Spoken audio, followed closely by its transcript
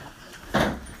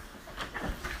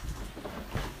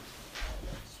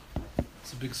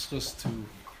big schus to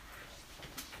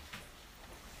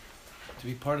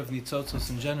be part of Nitzotzos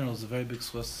in general is a very big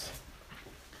schus.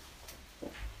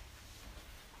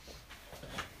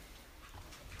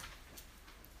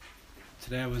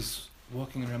 Today I was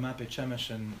walking in Ramat Beit Shemesh,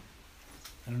 and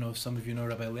I don't know if some of you know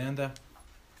Rabbi Leanda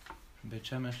from Beit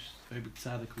Shemesh, very big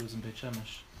tzaddik who lives in Beit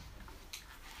Shemesh.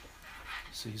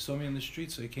 So he saw me in the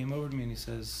street, so he came over to me and he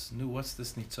says, "Nu, what's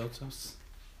this Nitzotzos?"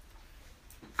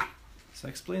 So I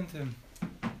explained to him,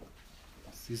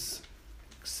 it's these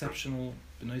exceptional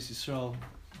B'nai Yisrael,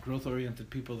 growth-oriented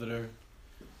people that are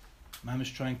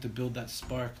mamish trying to build that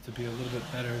spark to be a little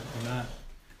bit better, and not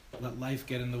let life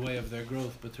get in the way of their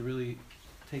growth, but to really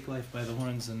take life by the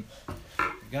horns. And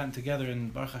we've gotten together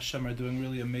and Baruch Hashem are doing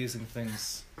really amazing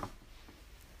things.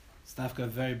 It's a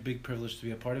very big privilege to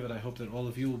be a part of it. I hope that all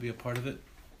of you will be a part of it.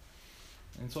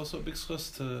 And it's also a big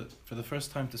schus for the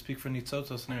first time to speak for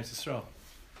Nitzotzos in Eretz Yisrael.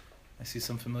 I see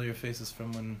some familiar faces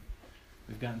from when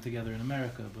we've gotten together in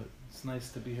America, but it's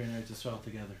nice to be here in Eretz Yisrael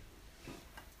together.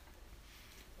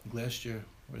 Last year,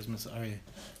 where's Miss Aryeh?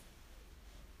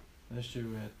 Last year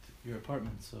we were at your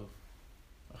apartment, so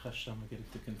Baruch Hashem, we're getting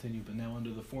to continue, but now under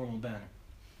the formal banner.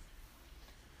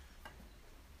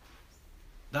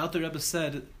 The Alter Rebbe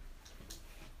said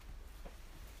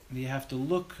that you have to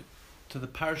look to the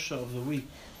parsha of the week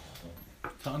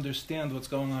to understand what's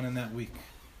going on in that week.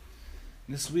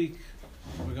 This week,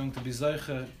 we're going to be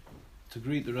Zeicha to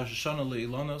greet the Rosh Hashanah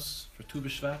Le'ilanos for Tu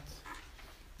B'Shvat,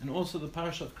 and also the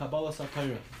parsha of Kabbalas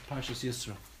HaTorah, Parshas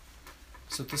Yisro.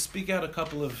 So to speak out a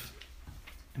couple of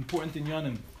important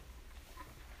inyanim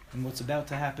and what's about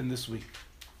to happen this week.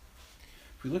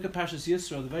 If we look at Parshas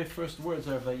Yisro, the very first words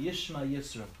are Vayishma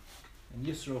Yisro, and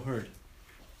Yisro heard.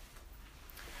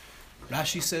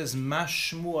 Rashi says,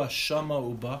 Mashmua Shama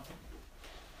Uba.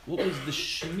 What was the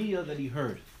Shmiya that he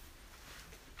heard?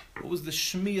 What was the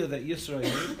Shmiya that Yisro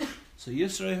heard? So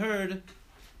Yisro heard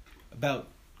about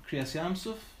Kriyas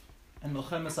Yamsuf and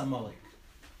Melchemes Amalek.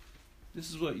 This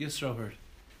is what Yisro heard.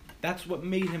 That's what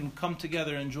made him come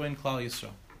together and join Klal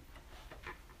Yisrael.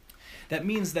 That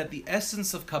means that the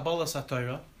essence of Kabbalas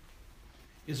HaTorah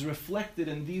is reflected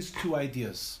in these two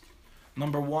ideas.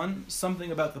 Number one,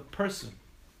 something about the person,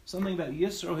 something about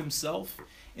Yisro himself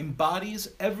embodies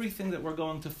everything that we're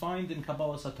going to find in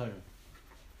Kabbalas HaTorah.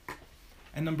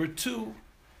 And number two,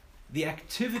 the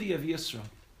activity of Yisro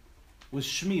was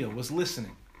Shmiya, was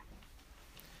listening.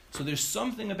 So there's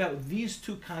something about these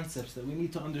two concepts that we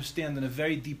need to understand in a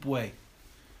very deep way.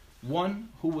 One,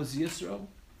 who was Yisro?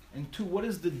 And two, what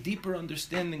is the deeper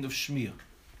understanding of Shmiya?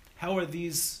 How are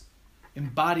these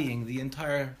embodying the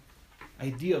entire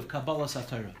idea of Kabbalas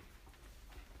HaTorah?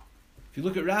 If you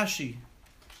look at Rashi,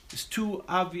 there's two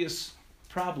obvious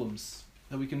problems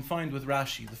that we can find with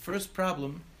Rashi. The first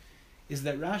problem is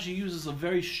that Rashi uses a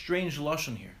very strange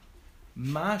lashon here.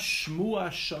 Ma shmua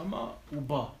shama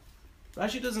uba.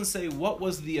 Rashi doesn't say what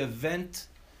was the event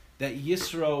that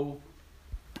Yisro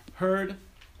heard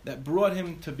that brought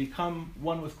him to become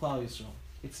one with Klal Yisrael.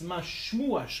 It's ma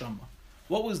shmua shama.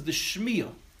 What was the shmiya?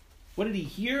 What did he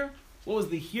hear? What was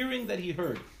the hearing that he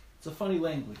heard? It's a funny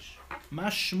language. Ma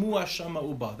shmua shama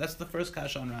uba. That's the first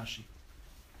kasha on Rashi.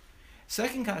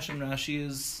 Second kasha on Rashi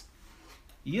is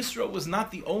Yisro was not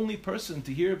the only person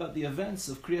to hear about the events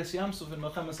of Kriyas Yamsuf and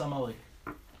Melchemes Amalek.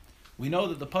 We know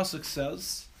that the pasuk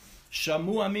says,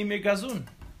 Shamu ami mirgazun.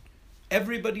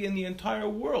 Everybody in the entire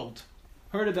world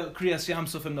heard about Kriyas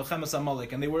Yamsuf and Melchemes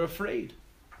Amalek, and they were afraid.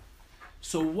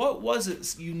 So what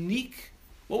was unique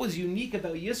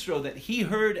about Yisro that he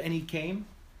heard and he came,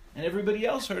 and everybody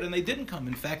else heard and they didn't come?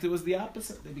 In fact, it was the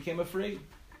opposite. They became afraid.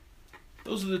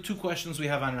 Those are the two questions we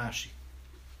have on Rashi.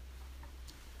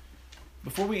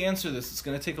 Before we answer this, it's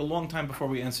going to take a long time before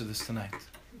we answer this tonight.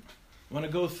 I want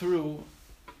to go through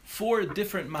 4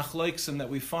 different machloksim that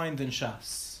we find in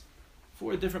Shas.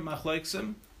 4 different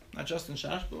machloksim, not just in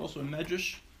Shas, but also in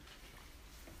Medrash.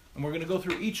 And we're going to go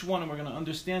through each one and we're going to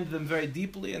understand them very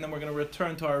deeply, and then we're going to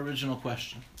return to our original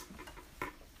question.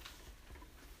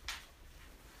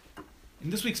 In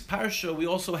this week's parsha, we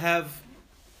also have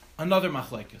another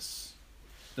machlokes.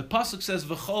 The pasuk says,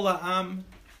 V'chol ha'am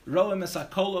roem es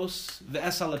hakolos,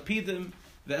 ve'es halapidim,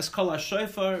 ve'es kol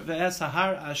ha'shofar, ve'es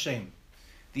ha'har Hashem.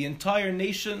 The entire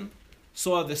nation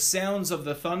saw the sounds of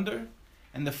the thunder,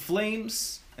 and the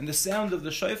flames, and the sound of the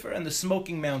shofar, and the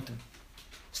smoking mountain.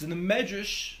 So in the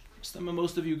Medrash,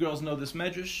 most of you girls know this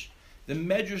Medrash, the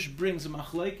Medrash brings a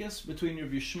machlokes between Rav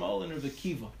Yishmael and Rav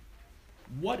Akiva.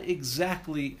 What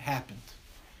exactly happened?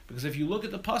 Because if you look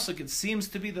at the pasuk, it seems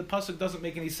to be the pasuk doesn't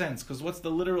make any sense. Because what's the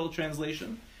literal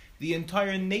translation? The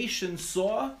entire nation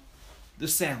saw the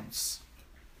sounds.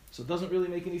 So it doesn't really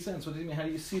make any sense. What do you mean? How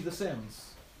do you see the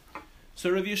sounds? So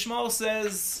Rav Yishmael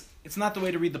says it's not the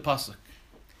way to read the pasuk.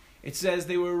 It says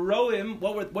they were roim.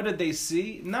 What did they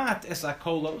see? Not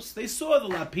esakolos. They saw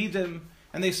the lapidim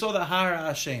and they saw the har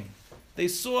Hashem. They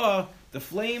saw the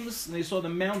flames and they saw the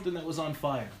mountain that was on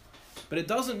fire. But it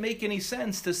doesn't make any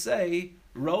sense to say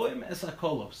roim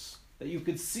esakolos, that you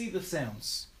could see the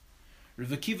sounds. Rav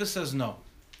Akiva says no.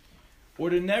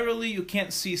 Ordinarily you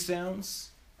can't see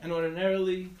sounds, and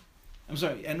ordinarily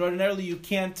you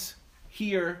can't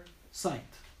hear sight.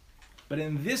 But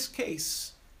in this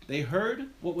case, they heard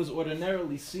what was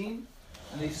ordinarily seen,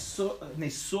 and they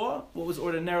saw what was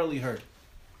ordinarily heard.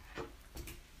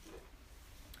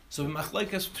 So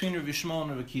machlokes between Rav Yishmael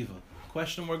and Rav Akiva. The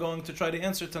question we're going to try to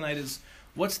answer tonight is,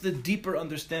 what's the deeper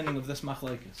understanding of this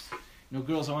machlokes?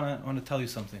 Girls, I want to tell you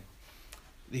something.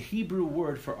 The Hebrew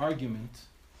word for argument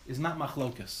is not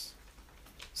machlokes.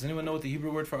 Does anyone know what the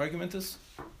Hebrew word for argument is?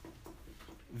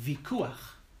 Vikuach.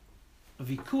 A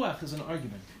vikuach is an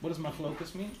argument. What does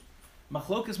machlokes mean?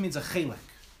 Machlokes means a chelek,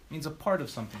 means a part of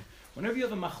something. Whenever you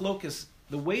have a machlokes,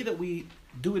 the way that we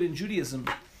do it in Judaism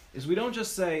is we don't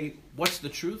just say, what's the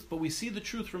truth, but we see the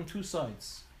truth from two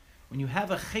sides. When you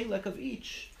have a chelek of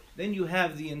each, then you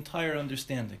have the entire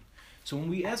understanding. So when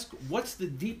we ask, what's the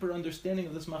deeper understanding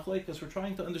of this machlokes, we're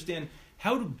trying to understand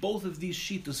how do both of these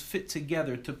shittos fit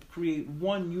together to create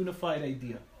one unified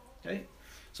idea. Okay?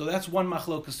 So that's one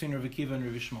machlokes between Rav Akiva and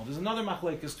Rav Yishmael. There's another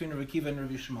machlokes between Rav Akiva and Rav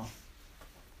Yishmael.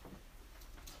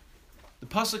 The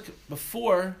pasuk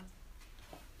before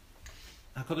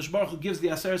HaKadosh Baruch Hu gives the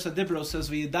Aseret HaDibros, says,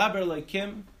 "V'yidaber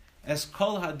Elokim es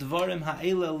kol hadvarim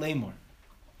ha'ela lemor."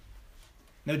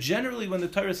 Now, generally, when the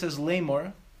Torah says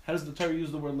lemor, how does the Torah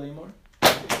use the word lemor?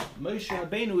 Moshe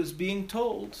Rabbeinu is being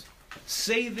told,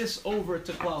 say this over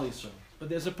to Klal Yisrael. But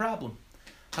there's a problem.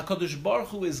 HaKadosh Baruch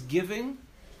Hu is giving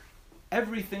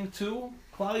everything to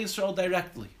Klal Yisrael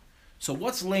directly. So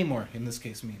what's lemor in this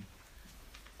case mean?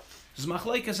 There's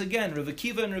machlokes again, Rav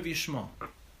Akiva and Rav Yishmael.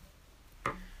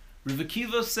 Rav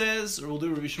Akiva says, or we'll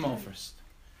do Rav Yishmael first.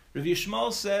 Rav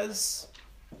Yishmael says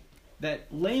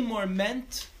that lemor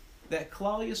meant that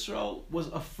Klal Yisrael was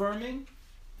affirming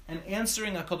and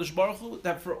answering HaKadosh Baruch Hu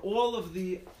that for all of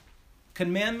the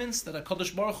commandments that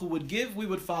HaKadosh Baruch Hu would give, we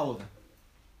would follow them.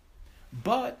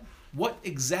 But what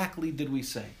exactly did we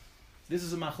say? This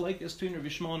is a machlokes between Rav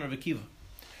Yishmael and Rav Akiva.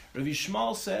 Rav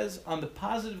Yishmael says, on the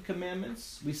positive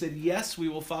commandments, we said, yes, we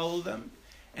will follow them.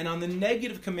 And on the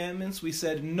negative commandments, we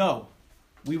said, no,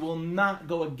 we will not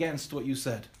go against what you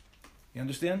said. You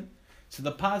understand? So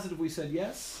the positive, we said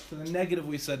yes. To the negative,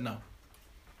 we said no.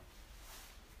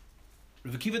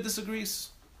 Rav Akiva disagrees.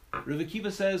 Rav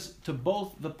Akiva says, to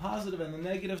both the positive and the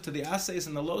negative, to the assays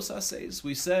and the los assays,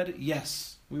 we said,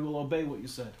 yes, we will obey what you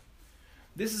said.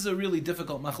 This is a really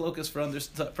difficult machlokes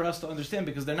for us to understand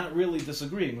because they're not really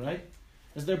disagreeing, right?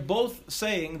 As they're both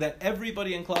saying that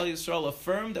everybody in Klal Yisrael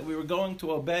affirmed that we were going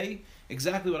to obey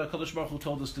exactly what HaKadosh Baruch Hu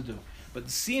told us to do. But it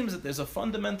seems that there's a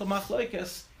fundamental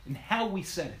machlokes in how we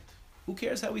said it. Who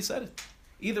cares how we said it?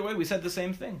 Either way, we said the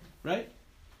same thing, right?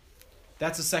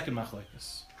 That's a second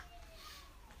machlokes.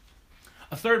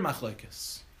 A third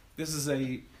machlokes. This is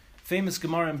a famous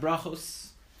Gemara in Brachos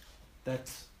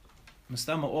that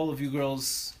Mustama, all of you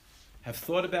girls have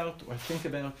thought about or think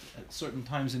about at certain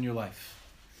times in your life.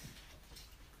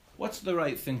 What's the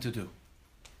right thing to do?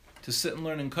 To sit and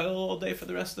learn in Kollel all day for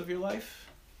the rest of your life?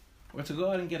 Or to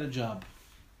go out and get a job?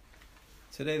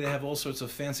 Today they have all sorts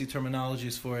of fancy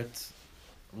terminologies for it.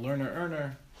 Learner,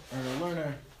 earner, earner,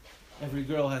 learner. Every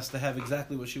girl has to have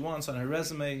exactly what she wants on her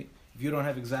resume. If you don't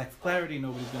have exact clarity,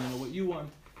 nobody's going to know what you want.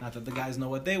 Not that the guys know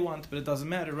what they want, but it doesn't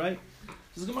matter, right?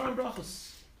 This is Gemara in Brachos.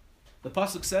 The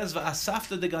pasuk says,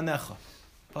 "Va'asafta deganecha."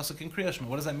 Pasuk in Kriya Shema.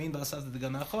 What does that mean? Va'asafta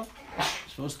deganecha. You're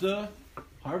supposed to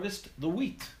harvest the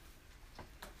wheat.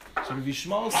 So Rav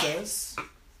Yishmael says,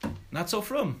 not so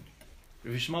from.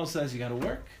 Rav Yishmael says you got to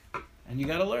work and you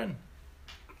got to learn.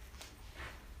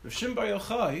 Rav Shimon Bar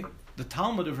Yochai, the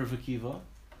Talmud of Rav Akiva,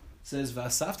 says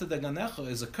 "Va'asafta deganecha"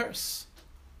 is a curse.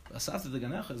 Va'asafta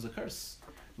deganecha is a curse.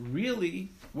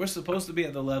 Really, we're supposed to be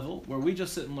at the level where we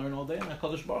just sit and learn all day, and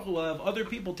HaKadosh Baruch Hu will have other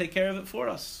people take care of it for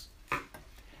us. And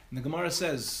the Gemara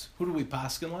says, who do we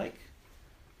paskin like?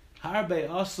 Harbe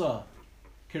asa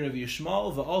k'Rav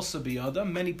Yishmael v'alsa biyada.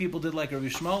 Many people did like Rav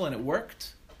Yishmael and it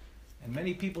worked. And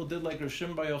many people did like Rav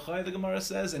Shimon Bar Yochai, the Gemara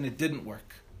says, and it didn't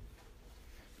work.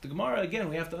 The Gemara, again,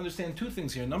 we have to understand two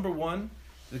things here. Number one,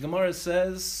 the Gemara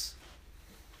says,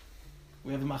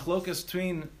 we have a machlokes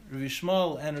between Rav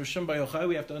Yishmael and Rav Shimon Bar Yochai.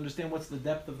 We have to understand what's the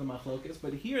depth of the machlokes.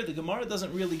 But here, the Gemara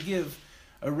doesn't really give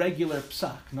a regular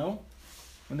psak, no?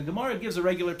 When the Gemara gives a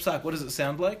regular psak, what does it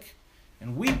sound like?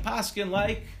 And we paskin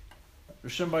like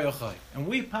Rishon Bar Yochai. And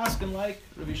we paskin like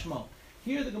Rabbi Yishmael.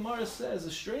 Here the Gemara says,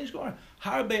 a strange Gemara,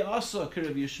 Harbe asa ke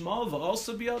Rabbi Yishmael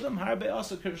v'alsa biyadam, Harbe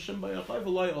asa ke Rishon Bar Yochai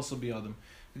v'loi also biyadam.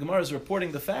 The Gemara is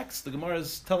reporting the facts. The Gemara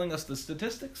is telling us the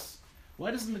statistics.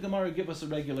 Why doesn't the Gemara give us a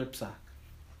regular psak?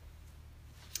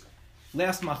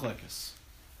 Last machlekes.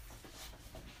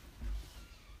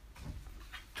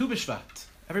 Tu B'Shvat.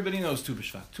 Everybody knows Tu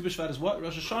B'Shvat. Tu B'Shvat is what?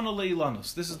 Rosh Hashanah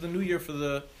Le'ilanos. This is the new year for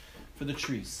the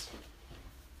trees.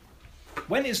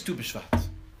 When is Tu B'Shvat?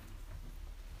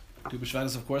 Tu B'Shvat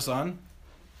is, of course, on.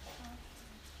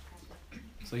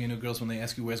 So you know, girls, when they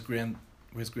ask you where's Grant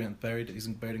buried, he's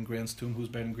buried in Grant's tomb. Who's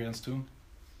buried in Grant's tomb?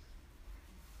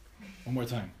 One more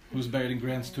time. Who's buried in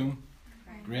Grant's tomb?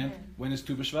 Grant. When is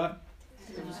Tu B'Shvat?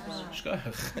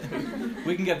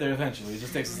 We can get there eventually. It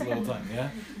just takes us a little time, yeah?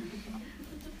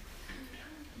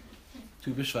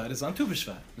 Tu B'Shvat is on Tu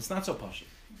B'Shvat. It's not so pashut.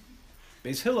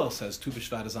 Beis Hillel says Tu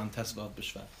B'Shvat is on Tesvav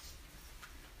B'Shvat.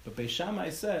 But Beis Shammai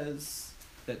says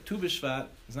that Tu B'Shvat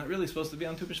is not really supposed to be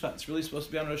on Tu B'Shvat. It's really supposed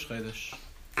to be on Rosh Chodesh.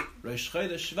 Rosh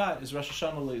Chodesh Shvat is Rosh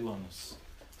Hashanah Le'ilanos.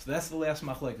 So that's the last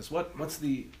machlekes. What's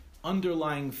the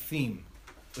underlying theme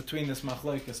between this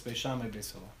machlekes Beis Shammai and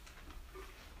Beis Hillel?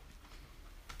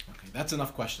 Okay, that's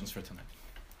enough questions for tonight.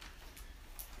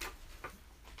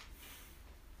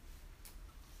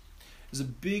 There's a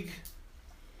big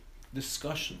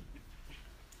discussion.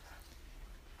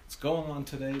 It's going on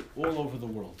today all over the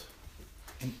world.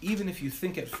 And even if you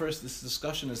think at first this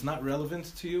discussion is not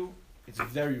relevant to you, it's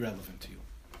very relevant to you.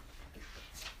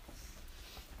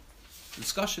 The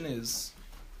discussion is,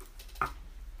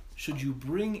 should you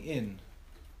bring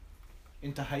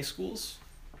into high schools,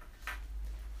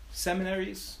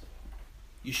 seminaries,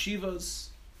 yeshivas,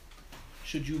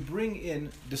 should you bring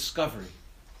in discovery,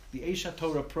 the Eish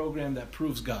HaTorah program that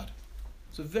proves God?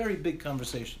 It's a very big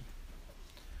conversation.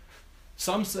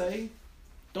 Some say,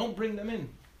 don't bring them in.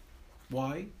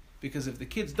 Why? Because if the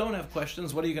kids don't have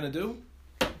questions, what are you going to do?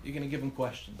 You're going to give them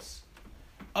questions.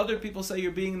 Other people say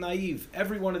you're being naive.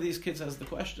 Every one of these kids has the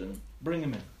question. Bring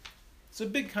them in. It's a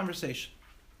big conversation.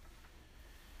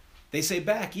 They say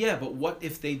back, yeah, but what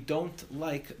if they don't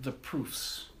like the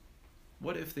proofs?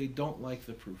 What if they don't like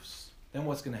the proofs? Then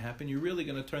what's going to happen? You're really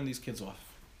going to turn these kids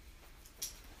off.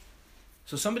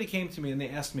 So somebody came to me and they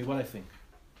asked me what I think.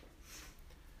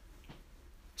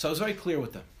 So I was very clear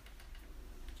with them.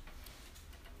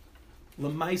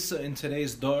 L'maisa in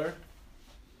today's dor,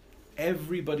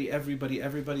 everybody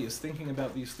is thinking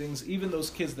about these things. Even those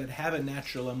kids that have a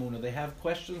natural amunah, they have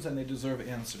questions and they deserve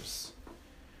answers.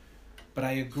 But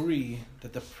I agree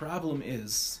that the problem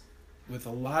is, with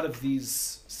a lot of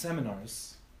these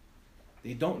seminars,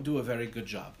 they don't do a very good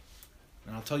job.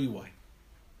 And I'll tell you why.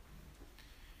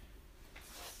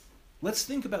 Let's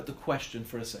think about the question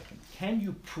for a second. Can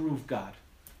you prove God?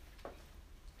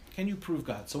 Can you prove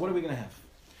God? So what are we going to have?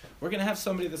 We're going to have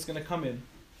somebody that's going to come in.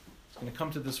 He's going to come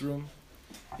to this room.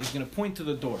 He's going to point to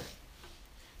the door.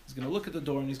 He's going to look at the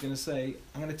door and he's going to say,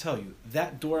 I'm going to tell you,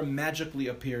 that door magically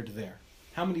appeared there.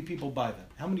 How many people buy that?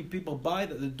 How many people buy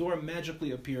that the door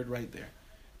magically appeared right there?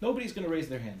 Nobody's going to raise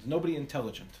their hands. Nobody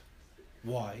intelligent.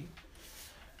 Why?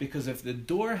 Because if the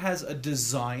door has a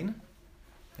design,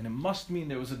 and it must mean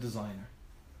there was a designer.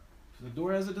 If the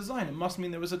door has a design, it must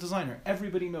mean there was a designer.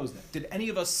 Everybody knows that. Did any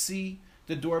of us see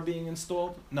the door being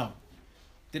installed? No.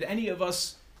 Did any of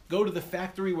us go to the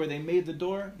factory where they made the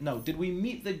door? No. Did we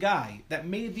meet the guy that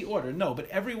made the order? No. But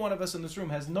every one of us in this room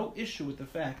has no issue with the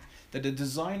fact that a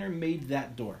designer made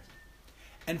that door.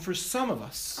 And for some of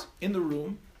us in the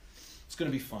room, it's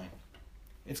going to be fine.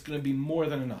 It's going to be more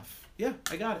than enough. Yeah,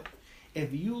 I got it.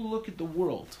 If you look at the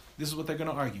world, this is what they're going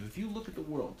to argue. If you look at the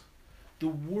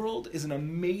world is an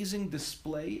amazing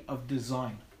display of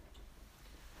design.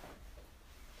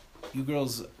 You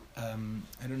girls, I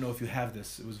don't know if you have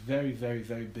this. It was very, very,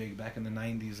 very big back in the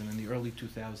 90s and in the early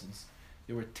 2000s.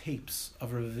 There were tapes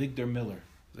of Rav Avigdor Miller.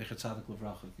 Zecher Tzadik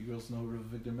Livracha. You girls know who Rav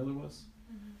Avigdor Miller was?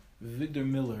 Mm-hmm. Rav Avigdor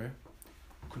Miller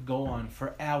could go on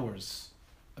for hours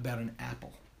about an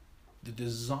apple. The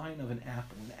design of an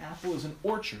apple. An apple is an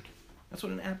orchard. That's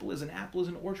what an apple is. An apple is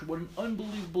an orchard. What an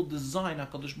unbelievable design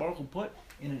HaKadosh Baruch Hu put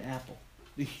in an apple.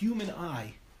 The human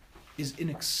eye is an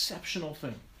exceptional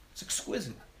thing. It's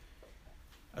exquisite.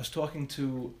 I was talking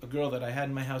to a girl that I had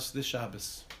in my house this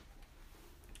Shabbos.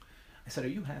 I said, "Are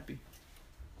you happy?"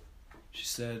 She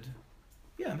said,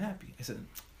 "Yeah, I'm happy." I said,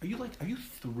 Are you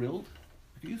thrilled?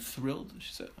 Are you thrilled?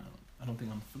 She said, I don't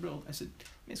think I'm thrilled. I said,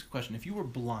 let me ask you a question. If you were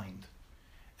blind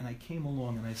and I came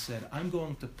along and I said, I'm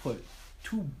going to put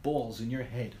 2 balls in your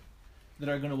head that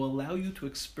are going to allow you to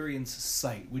experience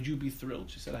sight, would you be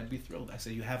thrilled? She said, I'd be thrilled. I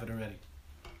said, you have it already.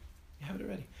 You have it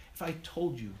already. if I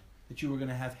told you that you were going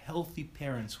to have healthy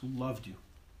parents who loved you?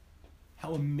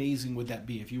 How amazing would that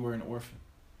be if you were an orphan?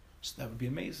 So that would be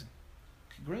amazing.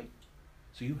 Okay, great.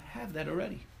 So you have that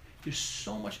already. There's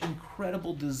so much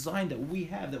incredible design that we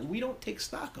have that we don't take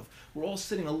stock of. We're all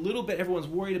sitting a little bit, everyone's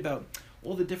worried about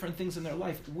all the different things in their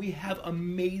life. We have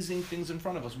amazing things in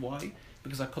front of us. Why?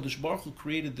 Because HaKadosh Baruch Hu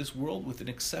created this world with an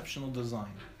exceptional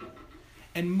design.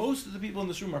 And most of the people in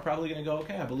this room are probably going to go,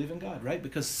 okay, I believe in God, right?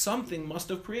 Because something must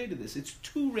have created this. It's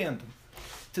too random.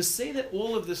 To say that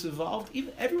all of this evolved,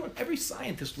 even every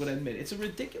scientist would admit, it's a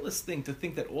ridiculous thing to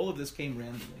think that all of this came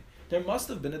randomly. There must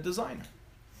have been a designer.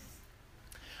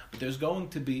 But there's going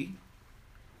to be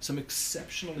some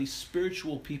exceptionally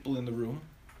spiritual people in the room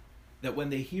that when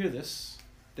they hear this,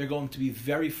 they're going to be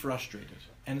very frustrated.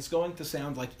 And it's going to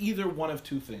sound like either one of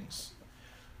two things.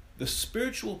 The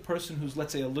spiritual person who's,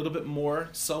 let's say, a little bit more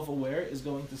self-aware is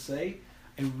going to say,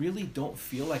 I really don't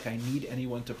feel like I need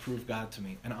anyone to prove God to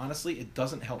me. And honestly, it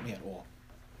doesn't help me at all.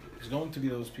 There's going to be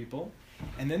those people.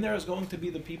 And then there's going to be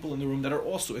the people in the room that are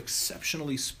also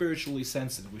exceptionally spiritually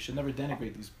sensitive. We should never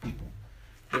denigrate these people.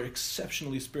 They're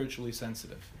exceptionally spiritually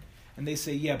sensitive. And they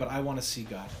say, yeah, but I want to see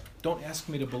God. Don't ask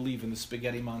me to believe in the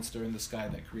spaghetti monster in the sky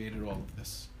that created all of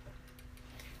this.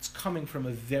 It's coming from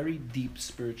a very deep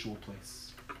spiritual place.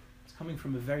 It's coming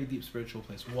from a very deep spiritual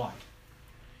place. Why?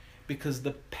 Because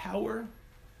the power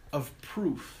of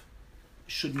proof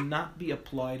should not be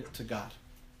applied to God.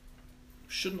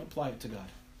 Shouldn't apply it to God.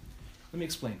 Let me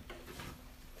explain.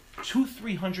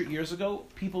 200-300 years ago,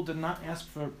 people did not ask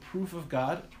for proof of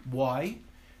God. Why?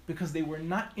 Because they were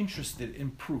not interested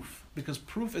in proof. Because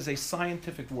proof is a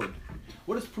scientific word.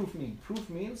 What does proof mean? Proof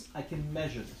means I can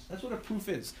measure this. That's what a proof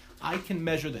is. I can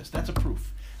measure this. That's a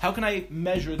proof. How can I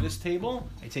measure this table?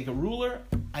 I take a ruler.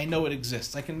 I know it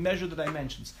exists. I can measure the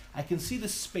dimensions. I can see the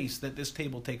space that this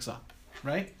table takes up.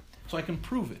 Right? So I can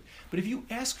prove it. But if you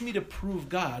ask me to prove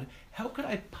God, how could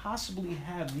I possibly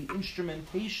have the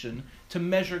instrumentation to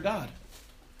measure God?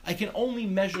 I can only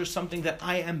measure something that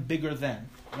I am bigger than,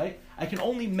 right? I can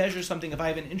only measure something if I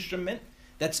have an instrument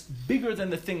that's bigger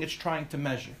than the thing it's trying to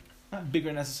measure. Not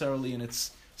bigger necessarily in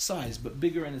its size, but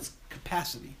bigger in its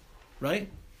capacity, right?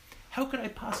 How could I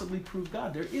possibly prove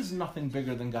God? There is nothing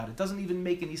bigger than God. It doesn't even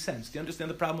make any sense. Do you understand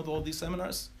the problem with all these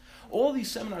seminars? All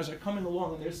these seminars are coming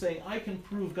along and they're saying, I can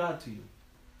prove God to you.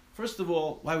 First of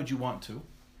all, why would you want to?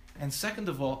 And second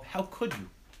of all, how could you?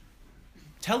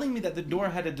 Telling me that the door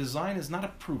had a design is not a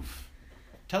proof.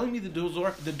 Telling me the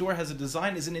door has a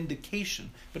design is an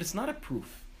indication, but it's not a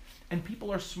proof. And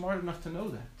people are smart enough to know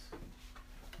that.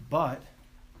 But,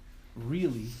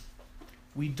 really,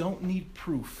 we don't need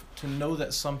proof to know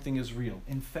that something is real.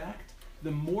 In fact,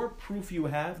 the more proof you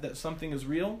have that something is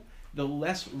real, the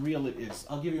less real it is.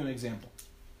 I'll give you an example.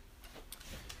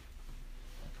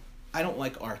 I don't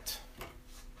like art.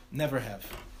 Never have.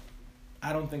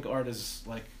 I don't think art is,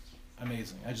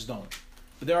 amazing. I just don't.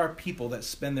 But there are people that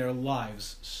spend their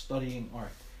lives studying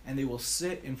art. And they will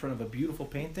sit in front of a beautiful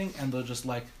painting and they'll just,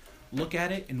 look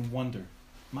at it and wonder.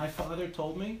 My father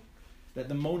told me that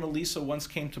the Mona Lisa once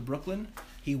came to Brooklyn.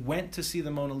 He went to see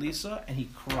the Mona Lisa and he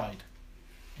cried.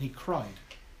 And he cried.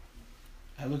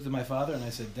 I looked at my father and I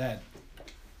said, Dad,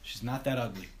 she's not that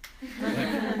ugly. He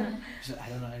said, I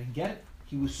don't know, I didn't get it.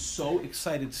 He was so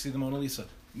excited to see the Mona Lisa.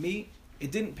 Me,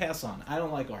 it didn't pass on. I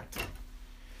don't like art.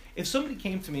 If somebody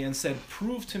came to me and said,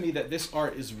 prove to me that this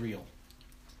art is real,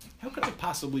 how could I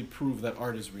possibly prove that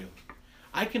art is real?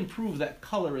 I can prove that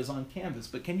color is on canvas,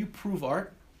 but can you prove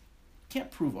art? You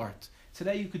can't prove art.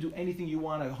 Today you could do anything you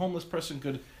want. A homeless person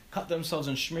could cut themselves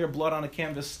and smear blood on a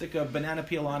canvas, stick a banana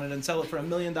peel on it, and sell it for $1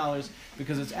 million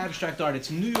because it's abstract art.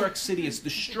 It's New York City. It's the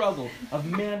struggle of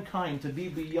mankind to be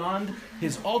beyond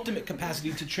his ultimate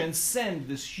capacity to transcend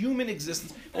this human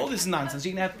existence. All this nonsense.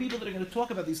 You can have people that are going to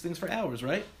talk about these things for hours,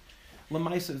 right?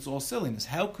 Lamaisa, it's all silliness.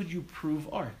 How could you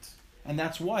prove art? And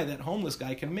that's why that homeless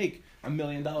guy can make $1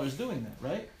 million doing that,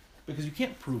 right? Because you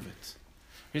can't prove it.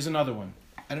 Here's another one.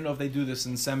 I don't know if they do this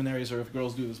in seminaries or if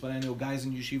girls do this, but I know guys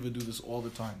in yeshiva do this all the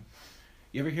time.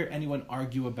 You ever hear anyone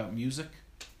argue about music?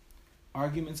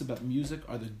 Arguments about music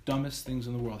are the dumbest things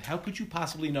in the world. How could you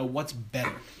possibly know what's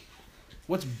better?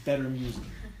 What's better music?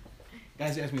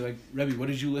 Guys ask me, Rebbe, what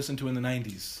did you listen to in the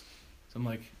 90s? So I'm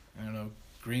like, I don't know,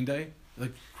 Green Day?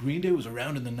 Green Day was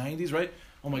around in the 90s, right?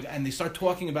 Oh my God. And they start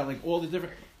talking about all the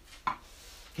different...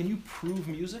 Can you prove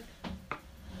music?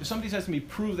 If somebody says to me,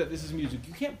 prove that this is music,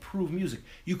 you can't prove music.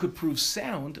 You could prove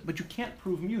sound, but you can't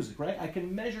prove music, right? I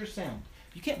can measure sound.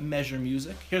 You can't measure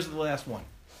music. Here's the last one.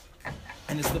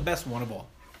 And it's the best one of all.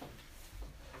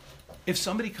 If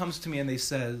somebody comes to me and they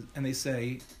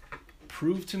say,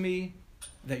 prove to me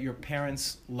that your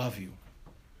parents love you.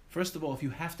 First of all, if you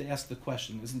have to ask the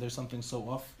question, isn't there something so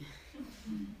off?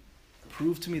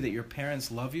 Prove to me that your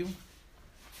parents love you.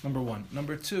 Number one.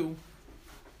 Number two,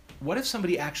 what if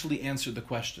somebody actually answered the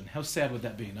question? How sad would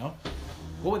that be, no?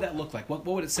 What would that look like? What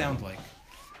would it sound like?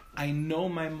 I know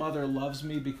my mother loves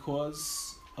me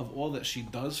because of all that she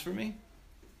does for me.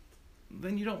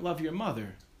 Then you don't love your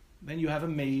mother. Then you have a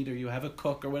maid or you have a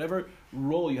cook or whatever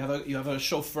role, you have a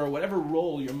chauffeur, whatever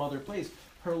role your mother plays.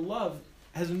 Her love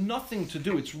has nothing to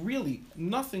do, it's really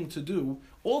nothing to do.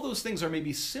 All those things are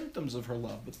maybe symptoms of her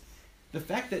love, but the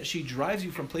fact that she drives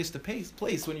you from place to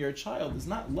place when you're a child is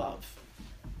not love.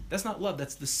 That's not love,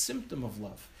 that's the symptom of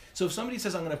love. So if somebody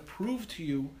says, I'm going to prove to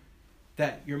you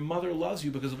that your mother loves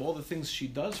you because of all the things she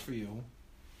does for you,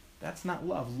 that's not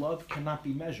love. Love cannot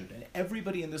be measured. And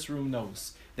everybody in this room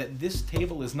knows that this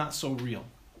table is not so real.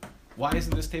 Why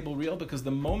isn't this table real? Because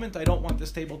the moment I don't want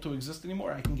this table to exist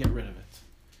anymore, I can get rid of it.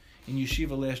 In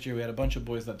yeshiva last year, we had a bunch of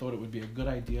boys that thought it would be a good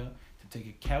idea to take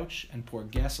a couch and pour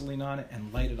gasoline on it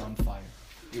and light it on fire.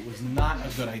 It was not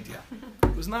a good idea.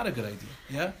 It was not a good idea,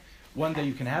 yeah? One day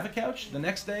you can have a couch, the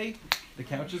next day, the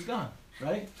couch is gone,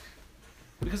 right?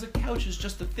 Because a couch is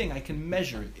just a thing. I can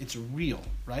measure it. It's real,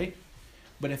 right?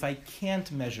 But if I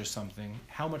can't measure something,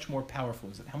 how much more powerful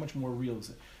is it? How much more real is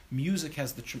it? Music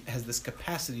has this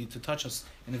capacity to touch us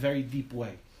in a very deep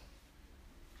way.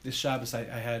 This Shabbos, I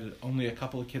had only a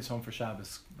couple of kids home for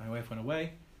Shabbos. My wife went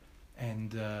away,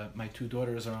 and my two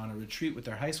daughters are on a retreat with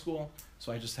their high school,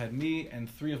 so I just had me and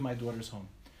 3 of my daughters home.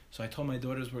 So I told my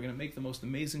daughters, we're going to make the most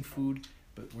amazing food,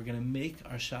 but we're going to make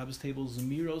our Shabbos table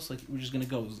Zemiros, like we're just going to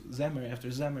go Zemer after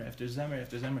Zemer after Zemer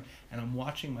after Zemer. And I'm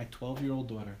watching my 12-year-old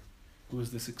daughter, who is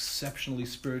this exceptionally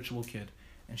spiritual kid,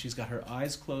 and she's got her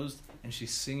eyes closed, and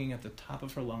she's singing at the top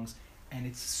of her lungs, and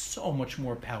it's so much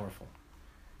more powerful.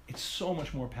 It's so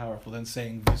much more powerful than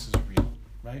saying this is real,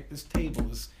 right? This table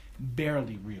is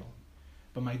barely real.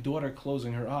 But my daughter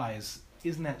closing her eyes,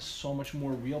 isn't that so much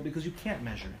more real? Because you can't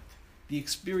measure it. The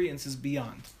experience is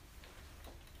beyond.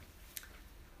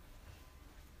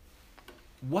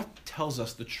 What tells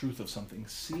us the truth of something?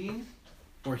 Seeing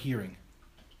or hearing?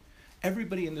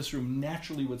 Everybody in this room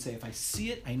naturally would say, if I see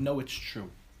it, I know it's true.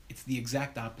 It's the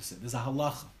exact opposite. There's a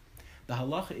halacha. The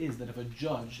halacha is that if a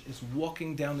judge is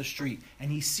walking down the street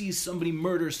and he sees somebody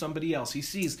murder somebody else, he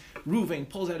sees Reuven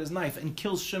pulls out his knife and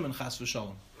kills Shimon, chas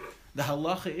v'shalom, the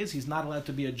halacha is he's not allowed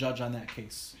to be a judge on that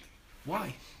case.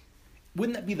 Why?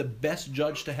 Wouldn't that be the best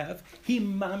judge to have? He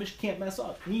mamish can't mess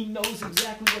up. He knows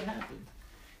exactly what happened.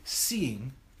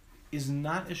 Seeing is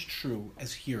not as true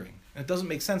as hearing. And it doesn't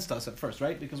make sense to us at first,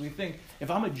 right? Because we think,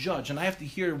 if I'm a judge and I have to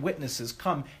hear witnesses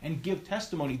come and give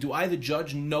testimony, do I, the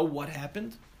judge, know what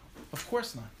happened? Of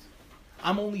course not.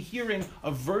 I'm only hearing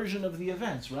a version of the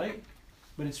events, right?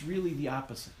 But it's really the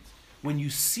opposite. When you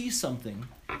see something,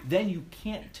 then you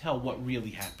can't tell what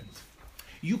really happened.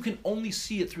 You can only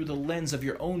see it through the lens of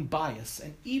your own bias.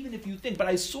 And even if you think, but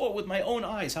I saw it with my own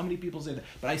eyes. How many people say that?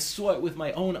 But I saw it with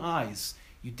my own eyes.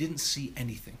 You didn't see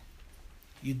anything.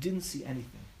 You didn't see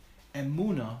anything.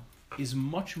 Emunah is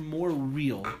much more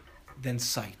real than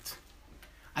sight.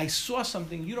 I saw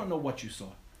something, you don't know what you saw.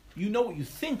 You know what you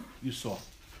think you saw.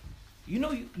 You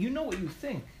know what you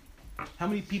think. How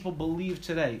many people believe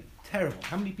today, terrible,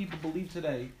 how many people believe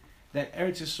today that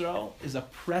Eretz Yisrael is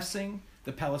oppressing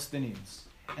the Palestinians?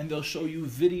 And they'll show you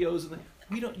videos.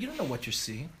 You don't know what you're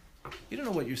seeing. You don't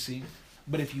know what you're seeing.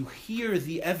 But if you hear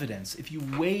the evidence, if you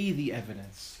weigh the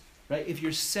evidence, right? If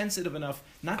you're sensitive enough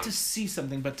not to see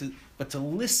something, but to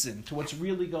listen to what's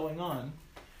really going on,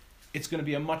 it's going to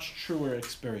be a much truer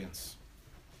experience.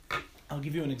 I'll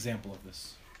give you an example of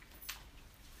this.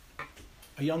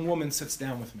 A young woman sits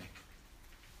down with me.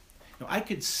 Now, I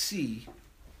could see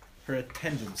her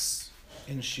attendance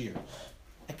in Shir.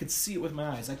 I could see it with my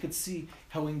eyes. I could see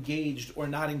how engaged or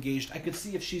not engaged. I could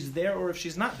see if she's there or if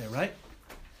she's not there, right?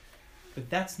 But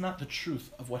that's not the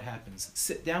truth of what happens.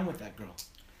 Sit down with that girl.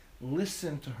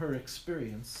 Listen to her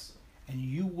experience, and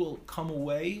you will come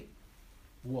away,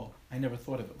 whoa, I never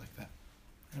thought of it like that.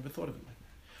 I never thought of it like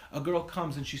that. A girl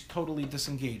comes and she's totally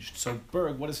disengaged. So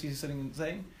Berg, what is he sitting and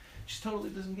saying? She's totally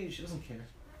disengaged. She doesn't care.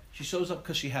 She shows up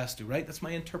because she has to, right? That's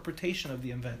my interpretation of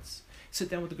the events. Sit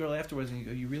down with the girl afterwards and you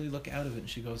go, you really look out of it. And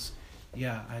she goes,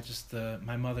 yeah, I just,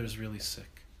 my mother's really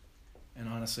sick. And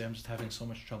honestly, I'm just having so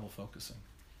much trouble focusing.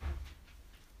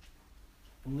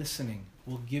 Listening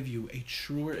will give you a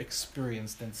truer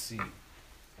experience than seeing.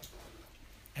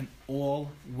 And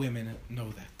all women know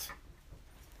that.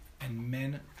 And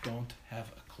men don't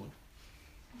have a clue.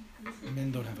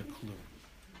 Men don't have a clue.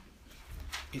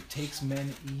 It takes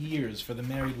men years, for the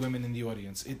married women in the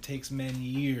audience, it takes men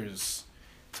years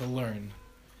to learn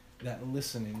that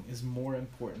listening is more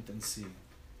important than seeing.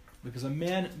 Because a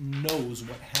man knows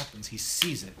what happens, he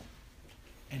sees it.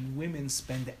 And women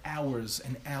spend hours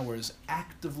and hours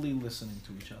actively listening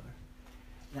to each other.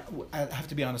 Now, I have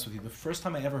to be honest with you, the first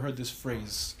time I ever heard this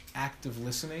phrase, active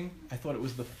listening, I thought it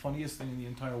was the funniest thing in the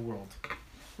entire world.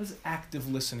 What does active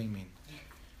listening mean?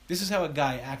 This is how a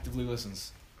guy actively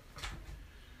listens.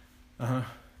 All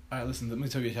right, listen, let me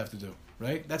tell you what you have to do,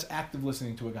 right? That's active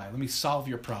listening to a guy. Let me solve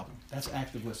your problem. That's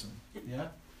active listening, yeah?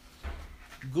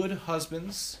 Good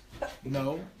husbands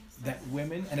know that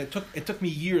women, and it took me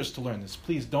years to learn this.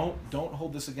 Please don't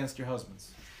hold this against your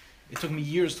husbands. It took me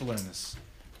years to learn this.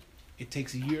 It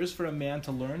takes years for a man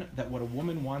to learn that what a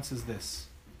woman wants is this.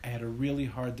 I had a really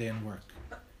hard day in work.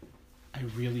 I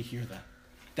really hear that.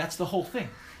 That's the whole thing.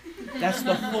 That's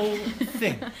the whole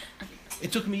thing.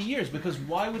 It took me years, because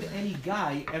why would any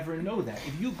guy ever know that?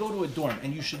 If you go to a dorm,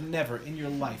 and you should never in your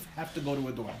life have to go to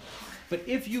a dorm, but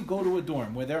if you go to a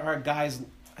dorm where there are guys,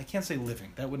 I can't say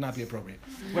living, that would not be appropriate,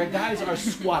 where guys are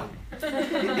squatting,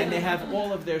 and they have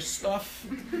all of their stuff,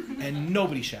 and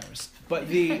nobody showers. But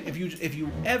if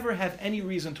you ever have any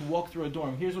reason to walk through a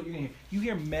dorm, here's what you're going to hear. You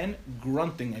hear men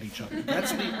grunting at each other.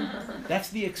 That's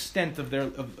the extent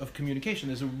of communication.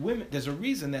 There's a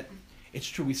reason that, it's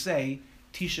true, we say,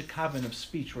 Tisha Kavan of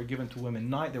speech were given to women.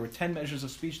 There were 10 measures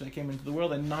of speech that came into the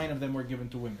world, and 9 of them were given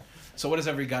to women. So what does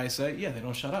every guy say? Yeah, they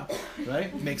don't shut up,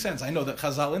 right? Makes sense. I know that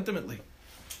Chazal intimately.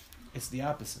 It's the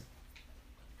opposite.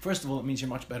 First of all, it means you're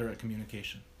much better at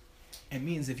communication. It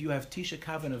means if you have Tisha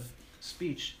Kavan of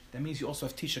speech, that means you also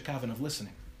have Tisha Kavan of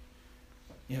listening.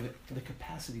 You have the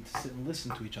capacity to sit and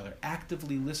listen to each other.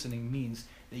 Actively listening means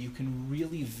that you can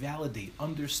really validate,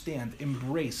 understand,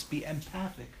 embrace, be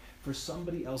empathic for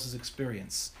somebody else's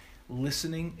experience.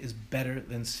 Listening is better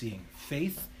than seeing.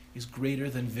 Faith is greater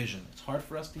than vision. It's hard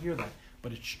for us to hear that,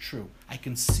 but it's true. I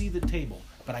can see the table,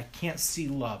 but I can't see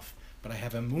love. But I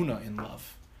have emunah in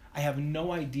love. I have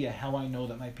no idea how I know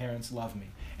that my parents love me.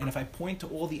 And if I point to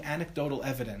all the anecdotal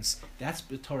evidence, that's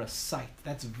b'torah sight,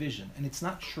 that's vision, and it's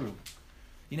not true.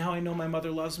 You know how I know my mother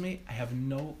loves me? I have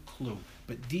no clue.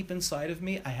 But deep inside of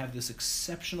me, I have this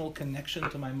exceptional connection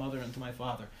to my mother and to my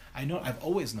father. I know, I've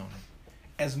always known it.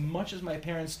 As much as my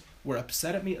parents were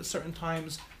upset at me at certain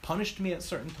times, punished me at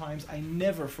certain times, I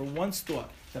never for once thought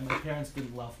that my parents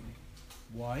didn't love me.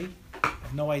 Why? I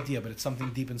have no idea, but it's something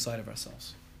deep inside of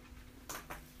ourselves.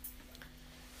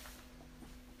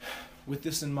 With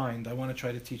this in mind, I want to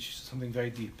try to teach you something very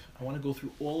deep. I want to go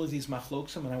through all of these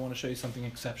machloksim, and I want to show you something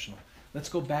exceptional. Let's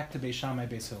go back to Beis Shammai,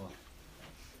 Beis Hillel.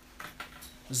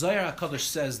 Zohar HaKadosh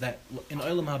says that in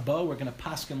Olam Haba, we're going to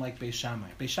paskin like Beis Shammai.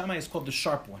 Beis Shammai is called the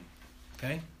sharp one.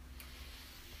 Okay?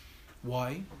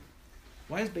 Why?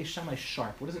 Why is Beis Shammai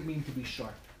sharp? What does it mean to be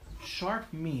sharp?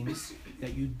 Sharp means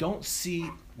that you don't see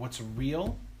what's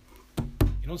real,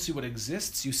 you don't see what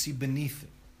exists, you see beneath it.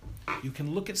 You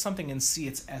can look at something and see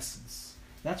its essence.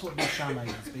 That's what Beis Shammai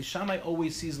is. Beis Shammai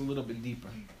always sees a little bit deeper.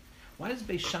 Why does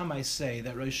Beis Shammai say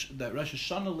that Rosh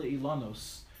Hashanah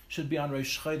Le'ilanos should be on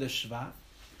Rosh Chodesh Shvat?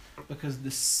 Because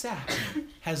the sap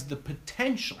has the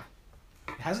potential,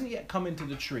 it hasn't yet come into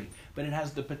the tree, but it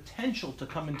has the potential to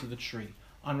come into the tree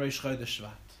on Rosh Chodesh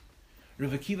Shvat.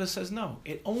 Rav Akiva says no.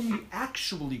 It only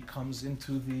actually comes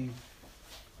into the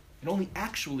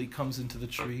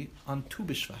tree on Tu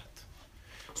B'Shvat.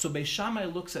 So Beis Shammai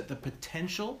looks at the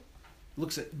potential,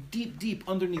 looks at deep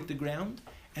underneath the ground,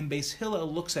 and Beis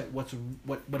Hillel looks at what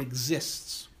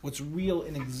exists, what's real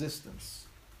in existence.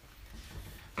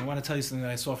 I want to tell you something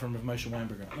that I saw from Rav Moshe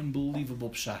Weinberger. Unbelievable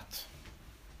pshat.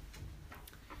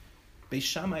 Beis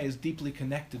Shammai is deeply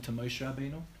connected to Moshe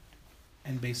Rabbeinu,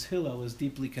 and Beis Hillel is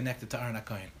deeply connected to Aaron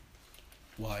HaKohen.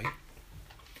 Why?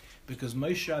 Because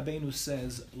Moshe Rabbeinu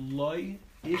says, Loi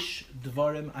ish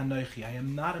dvarim anochi. I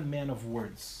am not a man of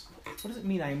words. What does it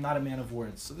mean, I am not a man of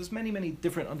words? So there's many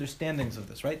different understandings of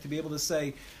this, right? To be able to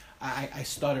say, I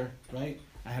stutter, right?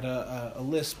 I had a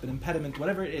lisp, an impediment,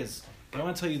 whatever it is. But I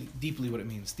want to tell you deeply what it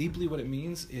means. Deeply what it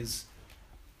means is,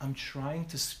 I'm trying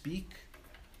to speak,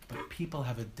 but people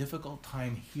have a difficult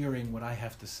time hearing what I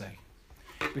have to say.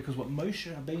 Because what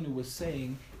Moshe Rabbeinu was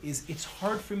saying is, it's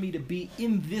hard for me to be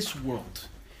in this world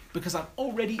because I'm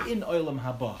already in Olam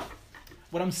Haba.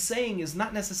 What I'm saying is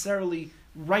not necessarily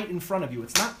right in front of you.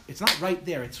 It's not right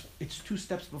there. It's 2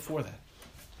 steps before that.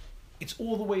 It's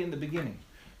all the way in the beginning.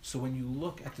 So when you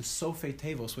look at the Sofei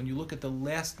Tevos, when you look at the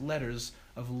last letters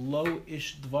of Lo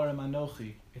Ish Dvarim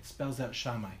Anochi, it spells out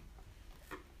Shammai.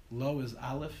 Lo is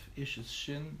Aleph, Ish is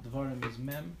Shin, Dvarim is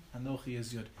Mem, Anochi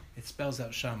is Yud. It spells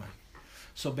out Shammai.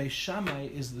 So Beis Shammai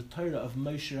is the Torah of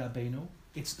Moshe Rabbeinu,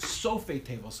 It's Sofei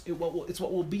Tevos. It's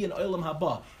what will be in Olam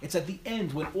Haba. It's at the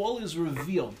end when all is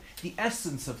revealed, the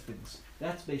essence of things.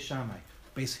 That's Beis Shammai.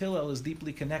 Beis Hillel is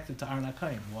deeply connected to Aron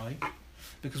HaKohen. Why?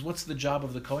 Because what's the job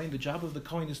of the Kohen? The job of the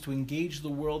Kohen is to engage the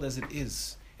world as it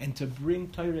is and to bring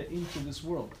Torah into this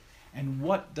world. And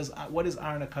what is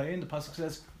Aron HaKohen? The pasuk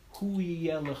says, Hu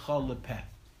yiyeh lecha lepeh.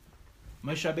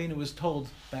 Moshe Rabbeinu was told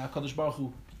by HaKadosh Baruch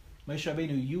Hu, Moshe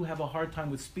Rabbeinu, you have a hard time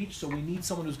with speech, so we need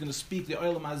someone who's going to speak the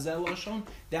Olam Hazeh Lashon.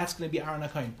 That's going to be Aron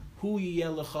HaKohen. Hu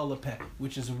yiyeh lecha lepeh,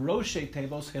 which is Roshei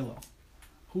Tevos Hillel.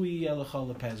 Hu yiyeh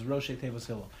lecha lepeh is Roshei Tevos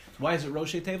Hillel. Why is it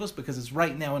Roshei Tevos? Because it's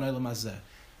right now in Olam Hazeh.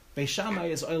 Beis Shammai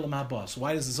is Olam Haba. So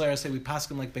why does the Zohar say we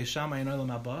paskin like Beis Shammai in Olam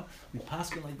Haba? We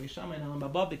paskin like Beis Shammai in Olam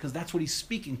Haba because that's what he's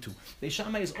speaking to. Beis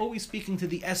Shammai is always speaking to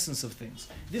the essence of things.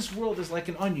 This world is like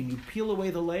an onion. You peel away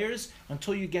the layers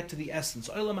until you get to the essence.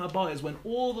 Olam Haba is when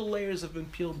all the layers have been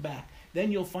peeled back.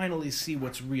 Then you'll finally see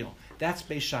what's real. That's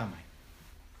Beis Shammai.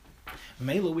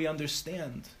 Mela, we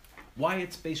understand why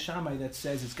it's Beis Shammai that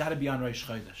says it's got to be on Rosh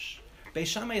Chodesh. Beis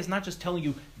Shammai is not just telling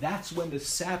you that's when the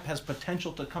sap has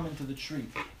potential to come into the tree.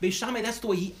 Beis Shammai, that's the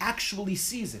way he actually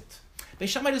sees it. Beis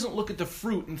Shammai doesn't look at the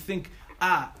fruit and think,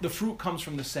 the fruit comes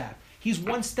from the sap. He's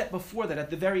one step before that at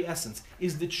the very essence.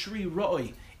 Is the tree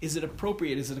roi? Is it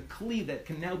appropriate? Is it a kli that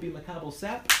can now be makabel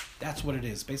sap? That's what it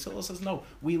is. Beis Hillel says, no,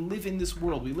 we live in this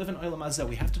world. We live in Olam Hazeh.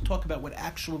 We have to talk about what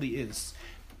actually is.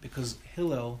 Because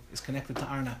Hillel is connected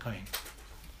to Aron HaKohen.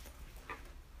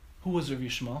 Who was Rav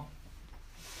Yishmael?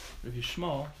 Rav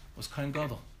Yishmael was Kohen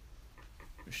Gadol.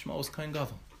 Rav Yishmael was Kohen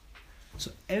Gadol. So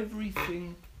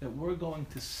everything that we're going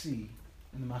to see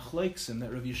in the machloksim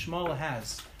that Rav Yishmael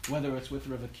has, whether it's with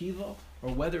Rav Akiva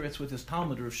or whether it's with his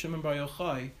Talmud, Rav Shimon Bar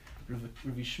Yochai, Rav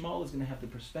Yishmael is going to have the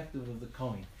perspective of the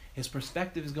Kohen. His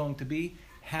perspective is going to be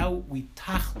how we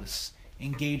tachlis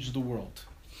engage the world.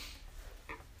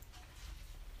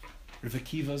 Rav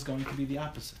Akiva is going to be the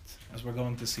opposite, as we're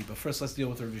going to see. But first, let's deal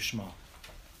with Rav Yishmael.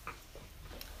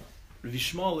 Rav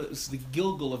Yishmael is the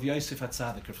Gilgal of Yosef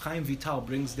HaTzadik. Rav Chaim Vital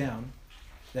brings down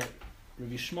that Rav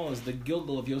Yishmael is the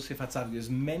Gilgal of Yosef HaTzadik. There's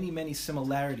many, many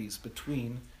similarities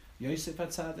between Yosef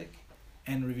HaTzadik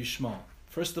and Rav Yishmael.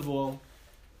 First of all,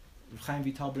 Rav Chaim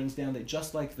Vital brings down that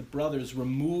just like the brothers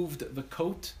removed the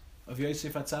coat of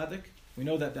Yosef HaTzadik, we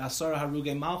know that the Asara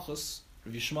Harugei Malchus,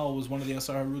 Rav Yishmael was one of the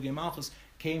Asara Harugei Malchus,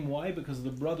 came why? Because the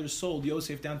brothers sold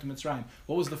Yosef down to Mitzrayim.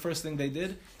 What was the first thing they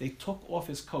did? They took off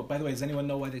his coat. By the way, does anyone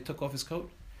know why they took off his coat?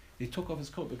 They took off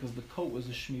his coat because the coat was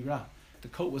a shmirah. The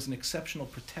coat was an exceptional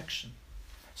protection.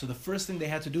 So the first thing they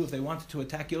had to do if they wanted to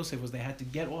attack Yosef was they had to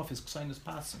get off his Ksainas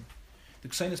Pasim. The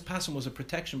Ksainas Pasim was a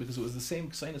protection because it was the same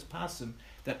Ksainas Pasim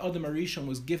that Adam Arishon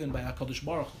was given by HaKadosh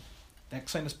Baruch Hu. That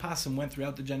Ksainas Pasim went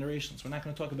throughout the generations. We're not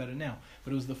going to talk about it now,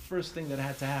 but it was the first thing that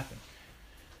had to happen.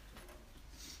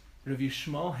 Rav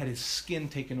Yishmael had his skin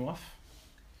taken off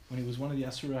when he was one of the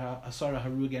Asara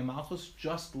Harugei Malchus,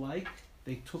 just like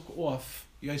they took off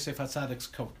Yosef HaTzadik's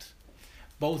coat.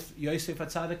 Both Yosef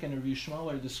HaTzadik and Rav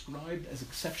Yishmael are described as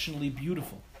exceptionally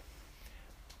beautiful.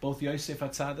 Both Yosef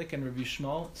HaTzadik and Rav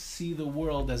Yishmael see the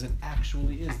world as it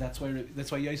actually is. That's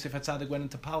why Yosef HaTzadik went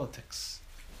into politics.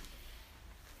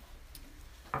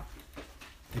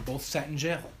 They both sat in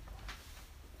jail.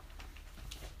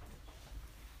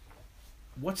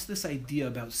 What's this idea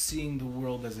about seeing the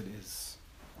world as it is?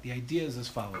 The idea is as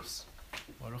follows.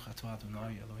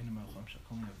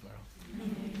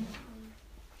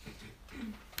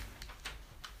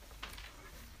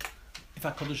 If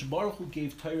HaKadosh Baruch Hu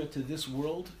gave Torah to this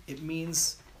world, it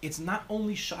means it's not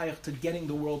only shaykh to getting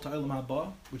the world to Olam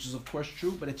Haba, which is of course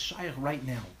true, but it's shaykh right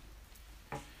now.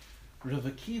 Rav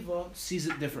Akiva sees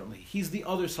it differently. He's the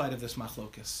other side of this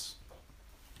machlokes.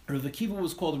 Rav Akiva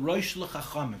was called Rosh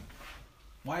L'Chachamim.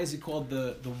 Why is he called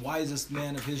the wisest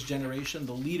man of his generation,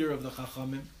 the leader of the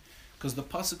Chachamim? Because the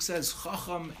pasuk says,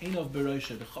 Chacham Einov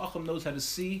Beroisha. The Chacham knows how to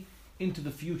see into the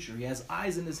future. He has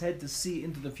eyes in his head to see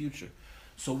into the future.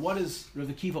 So what is Rav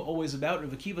Akiva always about?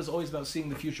 Rav Akiva is always about seeing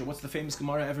the future. What's the famous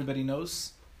Gemara everybody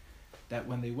knows? That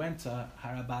when they went to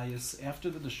Har HaBayis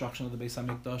after the destruction of the Beis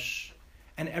HaMikdash,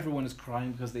 and everyone is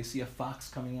crying because they see a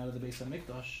fox coming out of the Beis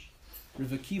HaMikdash, Rav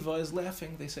Akiva is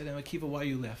laughing. They say to him, Akiva, why are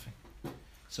you laughing?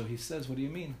 So he says, what do you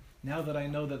mean? Now that I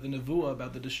know that the nevuah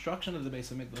about the destruction of the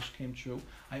Beis HaMikdash came true,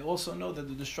 I also know that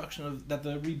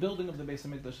the rebuilding of the Beis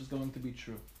HaMikdash is going to be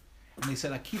true. And they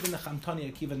said, Akiva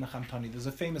Nechamtani, Akiva Nechamtani. There's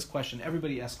a famous question.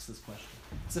 Everybody asks this question.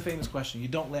 It's a famous question. You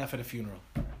don't laugh at a funeral.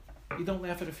 You don't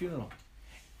laugh at a funeral.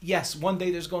 Yes, one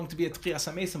day there's going to be a Tchiyas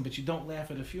HaMesim, but you don't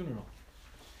laugh at a funeral.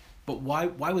 But why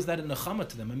was that a nechama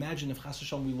to them? Imagine if Chas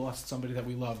V'Shalom we lost somebody that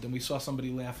we loved and we saw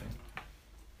somebody laughing.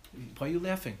 Why are you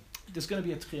laughing? there's going to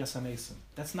be a Tchiyas HaMesim.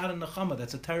 That's not a Nechama.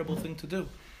 That's a terrible thing to do.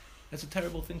 That's a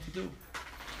terrible thing to do.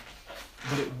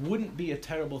 But it wouldn't be a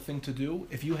terrible thing to do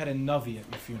if you had a Navi at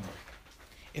your funeral.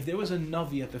 If there was a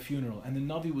Navi at the funeral, and the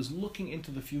Navi was looking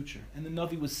into the future, and the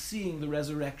Navi was seeing the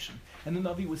resurrection, and the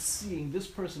Navi was seeing this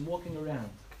person walking around,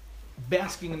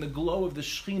 basking in the glow of the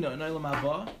Shechina in Olam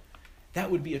Haba, that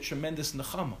would be a tremendous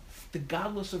Nechama. The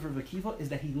godless of Rav Akiva is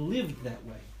that he lived that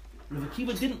way. Rav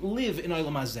Akiva didn't live in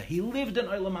Olam Hazeh. He lived in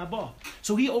Olam Haba.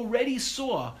 So he already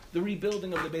saw the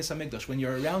rebuilding of the Beis HaMikdash. When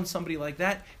you're around somebody like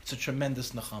that, it's a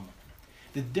tremendous Nechama.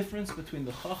 The difference between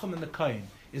the Chacham and the Kohen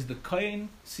is the Kohen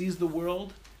sees the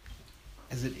world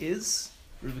as it is.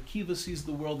 Rav Akiva sees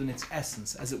the world in its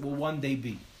essence, as it will one day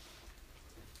be.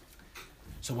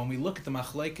 So when we look at the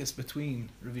machlekes between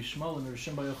Rav Yishmael and Rav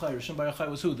Shimon Bar Yochai, Rav Shimon Bar Yochai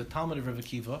was who? The Talmud of Rav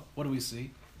Akiva. What do we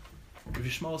see? Rav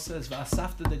Yishmael says,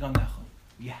 "Va'asafta deganecha."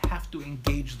 You have to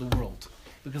engage the world.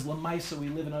 Because Lamaisa, we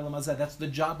live in Olam Hazeh. That's the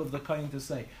job of the Kohen to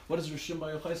say. What does Rav Shimon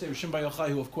Bar Yochai say? Rav Shimon Bar Yochai,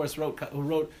 who of course wrote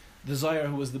the Zohar,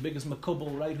 who was the biggest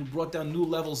Makubal, right? Who brought down new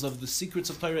levels of the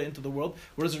secrets of Torah into the world.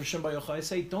 What does Rav Shimon Bar Yochai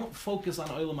say? Don't focus on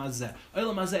Olam Hazeh.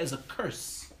 Olam Hazeh is a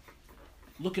curse.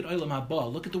 Look at Olam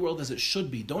Haba. Look at the world as it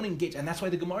should be. Don't engage. And that's why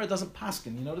the Gemara doesn't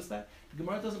paskin. You notice that? The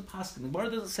Gemara doesn't paskin. The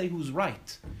Gemara doesn't say who's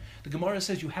right. The Gemara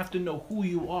says you have to know who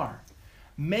you are.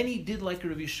 Many did like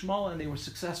Rav Yishmael and they were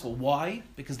successful. Why?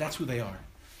 Because that's who they are.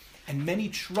 And many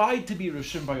tried to be Rav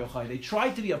Shimon Bar Yochai. They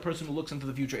tried to be a person who looks into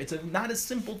the future. It's not a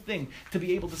simple thing to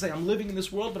be able to say, I'm living in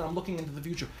this world, but I'm looking into the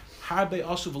future. Harbe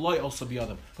asu v'loy also be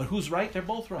adam. But who's right? They're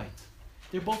both right.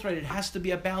 They're both right. It has to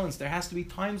be a balance. There has to be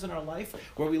times in our life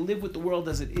where we live with the world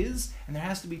as it is, and there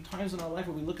has to be times in our life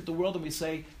where we look at the world and we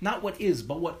say, not what is,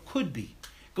 but what could be.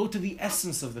 Go to the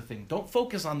essence of the thing. Don't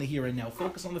focus on the here and now.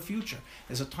 Focus on the future.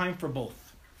 There's a time for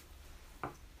both.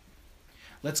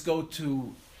 Let's go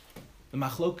to the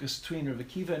machlokas between Rav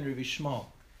Akiva and Rav Yishmael.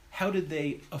 How did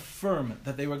they affirm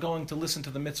that they were going to listen to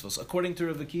the mitzvahs? According to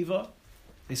Rav Akiva,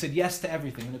 they said yes to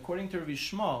everything. And according to Rav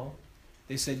Yishmael,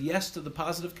 they said yes to the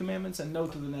positive commandments and no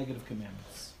to the negative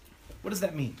commandments. What does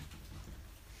that mean?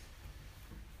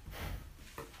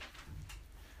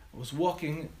 I was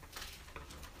walking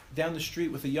down the street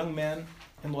with a young man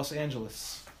in Los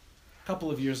Angeles a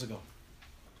couple of years ago.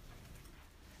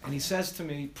 And he says to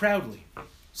me proudly,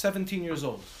 17 years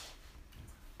old,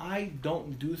 I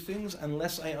don't do things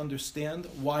unless I understand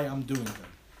why I'm doing them.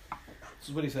 This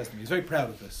is what he says to me. He's very proud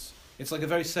of this. It's like a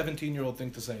very 17-year-old thing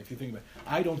to say, if you think about it.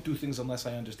 I don't do things unless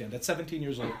I understand. At 17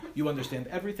 years old, you understand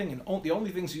everything, and the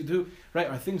only things you do, right,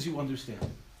 are things you understand.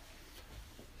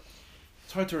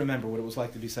 It's hard to remember what it was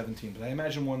like to be 17, but I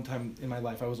imagine one time in my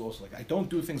life I was also like, I don't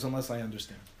do things unless I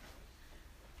understand.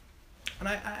 And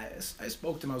I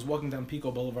spoke to him. I was walking down Pico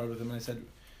Boulevard with him, and I said,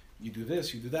 you do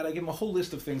this, you do that. I give him a whole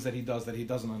list of things that he does that he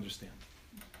doesn't understand.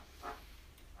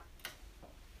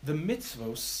 The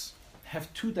mitzvos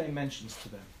have two dimensions to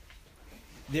them.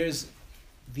 There's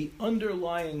the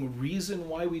underlying reason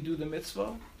why we do the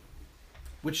mitzvah,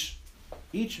 which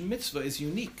each mitzvah is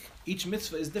unique. Each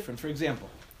mitzvah is different. For example,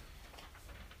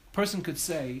 a person could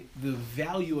say the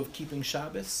value of keeping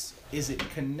Shabbos is it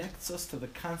connects us to the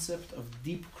concept of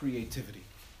deep creativity.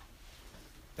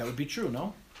 That would be true,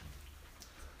 no?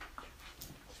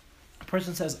 A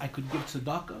person says, I could give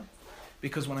tzedakah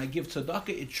because when I give tzedakah,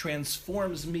 it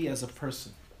transforms me as a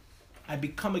person. I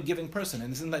become a giving person.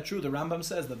 And isn't that true? The Rambam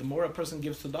says that the more a person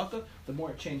gives tzedakah, the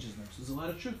more it changes them. So there's a lot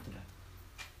of truth to that.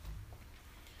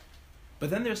 But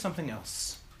then there's something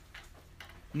else.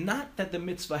 Not that the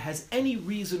mitzvah has any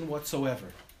reason whatsoever,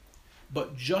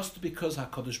 but just because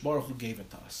HaKadosh Baruch Hu gave it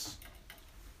to us.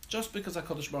 Just because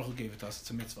HaKadosh Baruch Hu gave it to us, it's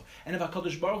a mitzvah. And if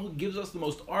HaKadosh Baruch Hu gives us the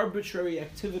most arbitrary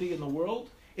activity in the world,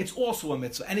 it's also a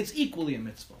mitzvah, and it's equally a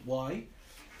mitzvah. Why?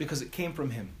 Because it came from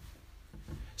Him.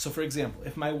 So for example,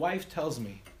 if my wife tells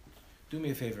me, do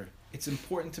me a favor, it's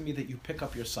important to me that you pick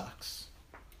up your socks.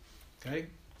 Okay?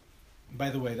 By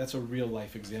the way, that's a real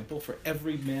life example. For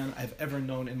every man I've ever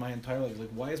known in my entire life, like,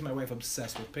 why is my wife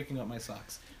obsessed with picking up my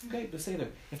socks? Okay, but say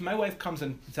that. If my wife comes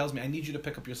and tells me, I need you to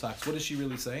pick up your socks, what is she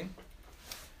really saying?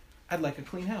 I'd like a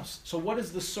clean house. So what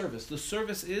is the service? The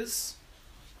service is,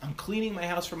 I'm cleaning my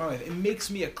house for my wife. It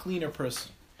makes me a cleaner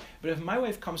person. But if my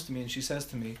wife comes to me and she says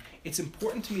to me, it's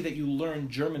important to me that you learn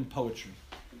German poetry.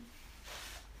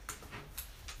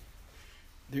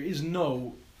 There is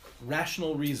no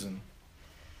rational reason,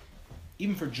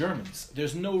 even for Germans,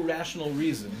 there's no rational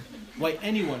reason why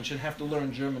anyone should have to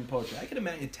learn German poetry. I can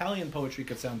imagine Italian poetry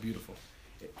could sound beautiful.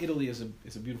 Italy is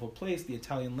a beautiful place. The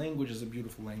Italian language is a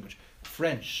beautiful language.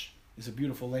 French is a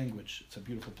beautiful language. It's a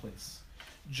beautiful place.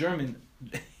 German,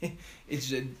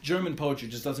 German poetry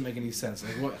just doesn't make any sense.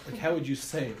 Like how would you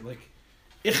say it? Like,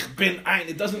 Ich bin ein.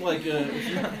 It doesn't like,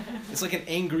 it's like an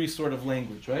angry sort of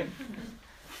language, right?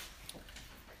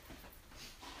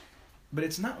 But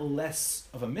it's not less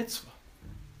of a mitzvah.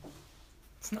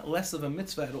 It's not less of a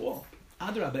mitzvah at all.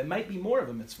 Adrabah, it might be more of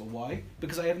a mitzvah. Why?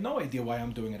 Because I have no idea why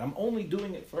I'm doing it. I'm only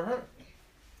doing it for her.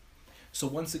 So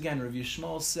once again, Rav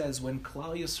Yishmael says, when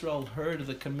Klal Yisrael heard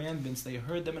the commandments, they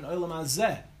heard them in Olam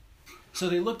Hazeh. So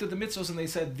they looked at the mitzvahs and they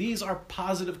said, these are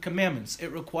positive commandments.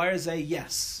 It requires a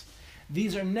yes.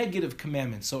 These are negative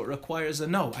commandments, so it requires a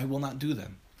no. I will not do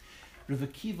them. Rav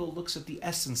Akiva looks at the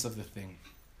essence of the thing,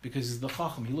 because he's the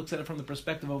Chacham. He looks at it from the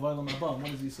perspective of Olam Haba.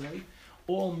 What does he say?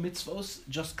 All mitzvahs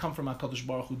just come from HaKadosh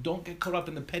Baruch Hu. Don't get caught up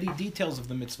in the petty details of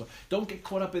the mitzvah. Don't get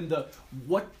caught up in the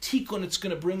what tikkun it's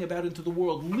going to bring about into the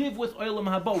world. Live with Olam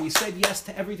Haba. We said yes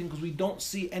to everything because we don't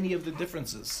see any of the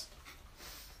differences.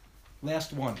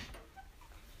 Last one.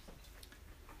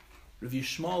 Rav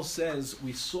Yishmael says,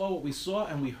 we saw what we saw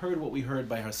and we heard what we heard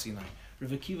by Har Sinai.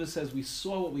 Rav Akiva says, we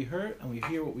saw what we heard and we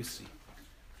hear what we see.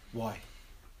 Why?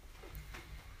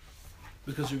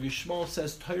 Because Rav Yishmael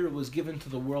says Torah was given to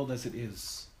the world as it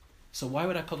is. So why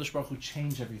would HaKadosh Baruch Hu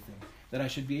change everything? That I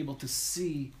should be able to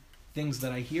see things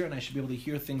that I hear and I should be able to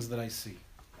hear things that I see.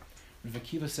 Rav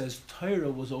Akiva says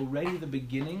Torah was already the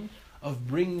beginning of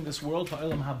bringing this world to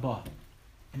Olam Haba.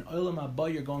 In Olam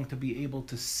Haba, you're going to be able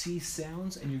to see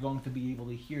sounds and you're going to be able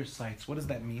to hear sights. What does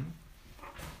that mean?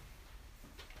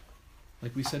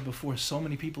 Like we said before, so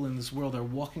many people in this world are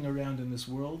walking around in this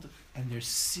world and they're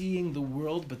seeing the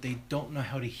world, but they don't know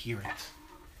how to hear it.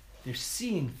 They're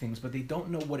seeing things, but they don't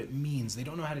know what it means. They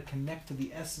don't know how to connect to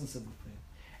the essence of the thing.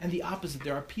 And the opposite,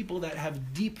 there are people that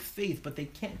have deep faith, but they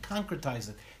can't concretize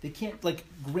it. They can't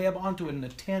grab onto it in a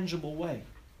tangible way.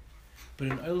 But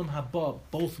in Olam Haba,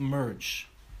 both merge.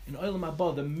 In Olam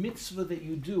Haba, the mitzvah that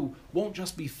you do won't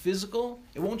just be physical.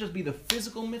 It won't just be the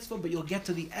physical mitzvah, but you'll get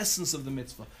to the essence of the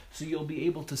mitzvah. So you'll be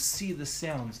able to see the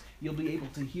sounds. You'll be able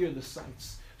to hear the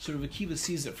sights. So Rav Akiva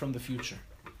sees it from the future.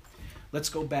 Let's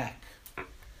go back.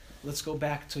 Let's go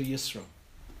back to Yisro.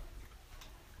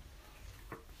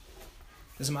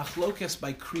 There's a machlokes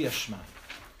by Kriya Shema.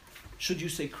 Should you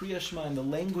say Kriya Shema in the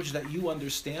language that you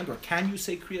understand, or can you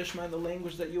say Kriya Shema in the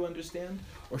language that you understand,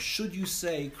 or should you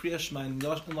say Kriya Shema in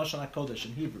Lashon HaKodesh,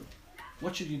 in Hebrew?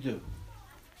 What should you do?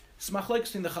 It's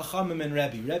machlokes in the Chachamim and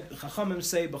Rebbe. Chachamim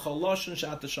say B'chol Lashon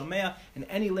she'ata shomea in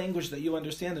any language that you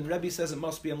understand, and Rebbe says it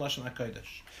must be in Lashon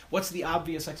HaKodesh. What's the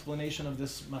obvious explanation of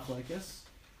this machlokes?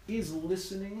 Is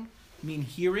listening mean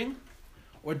hearing,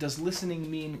 or does listening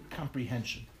mean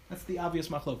comprehension? That's the obvious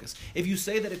machlokas. If you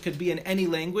say that it could be in any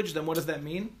language, then what does that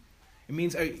mean? It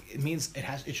means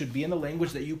it should be in the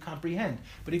language that you comprehend.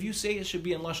 But if you say it should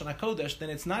be in Lashon HaKodesh, then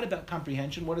it's not about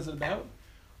comprehension. What is it about?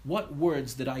 What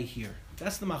words did I hear?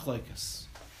 That's the machlokas.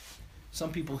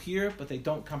 Some people hear, but they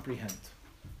don't comprehend.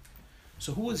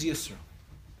 So who was Yisro?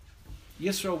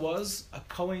 Yisro was a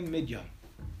Kohen Midyan.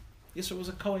 Yisro was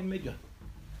a Kohen Midyan.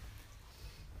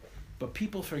 But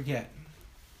people forget.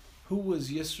 Who was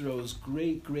Yisro's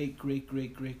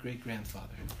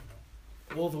great-great-great-great-great-great-grandfather?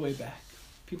 All the way back.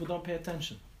 People don't pay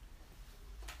attention.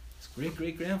 His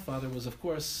great-great-grandfather was, of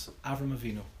course, Avram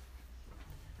Avinu.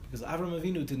 Because Avram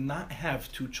Avinu did not have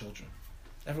 2 children.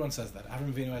 Everyone says that.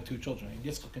 Avram Avinu had 2 children,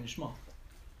 Yitzchak and Ishmael.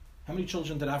 How many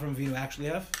children did Avram Avinu actually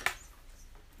have?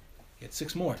 He had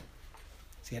 6 more.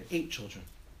 So he had 8 children.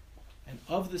 And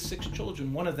of the 6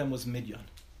 children, one of them was Midyan.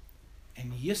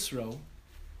 And Yisro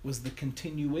was the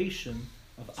continuation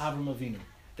of Avram Avinu.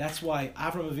 That's why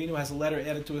Avram Avinu has a letter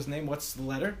added to his name. What's the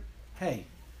letter? Hey.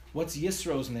 What's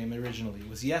Yisro's name originally? It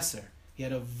was Yeser. He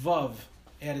had a Vav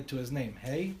added to his name.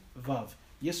 Hey, Vav.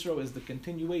 Yisro is the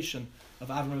continuation of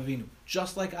Avram Avinu.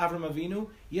 Just like Avram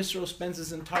Avinu, Yisro spends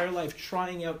his entire life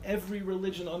trying out every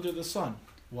religion under the sun.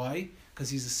 Why? Because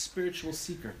he's a spiritual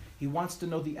seeker. He wants to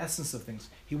know the essence of things.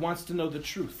 He wants to know the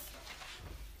truth.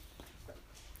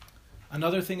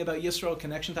 Another thing about Yisro,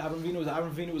 connection to Avram Avinu, is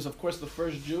Avram Avinu was, of course, the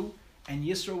first Jew, and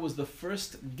Yisro was the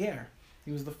first ger.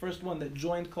 He was the first one that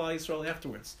joined Klal Yisrael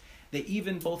afterwards. They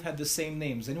even both had the same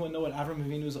names. Anyone know what Avram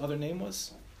Avinu's other name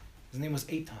was? His name was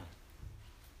Eitan.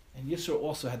 And Yisro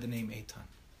also had the name Eitan.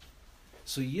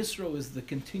 So Yisro is the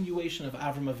continuation of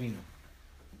Avram Avinu.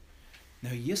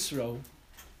 Now Yisro,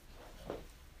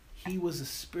 he was a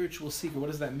spiritual seeker.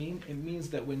 What does that mean? It means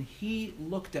that when he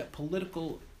looked at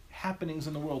political happenings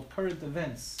in the world, current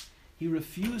events, he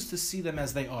refused to see them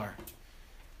as they are.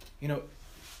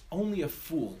 Only a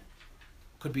fool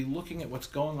could be looking at what's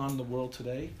going on in the world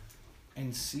today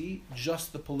and see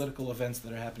just the political events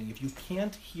that are happening. If you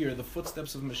can't hear the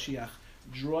footsteps of Mashiach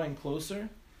drawing closer,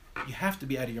 you have to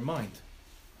be out of your mind.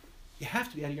 You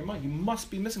have to be out of your mind. You must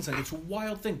be missing something. It's a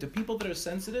wild thing. To people that are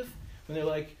sensitive, when they're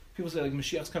like, people say like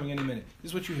Mashiach's coming any minute.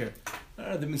 This is what you hear.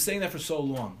 No, they've been saying that for so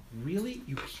long. Really?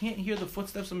 You can't hear the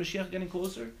footsteps of Mashiach getting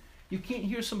closer? You can't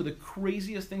hear some of the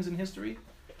craziest things in history?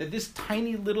 That this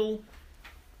tiny little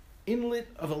inlet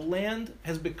of a land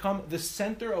has become the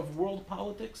center of world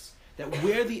politics? That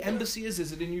where the embassy is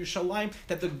it in Yerushalayim?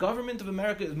 That the government of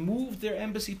America has moved their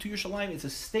embassy to Yerushalayim? It's a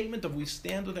statement of we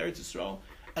stand with Eretz Yisrael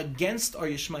against our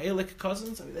Yishmaelic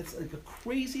cousins? I mean, that's like a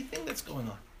crazy thing that's going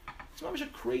on. It's not much a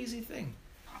crazy thing.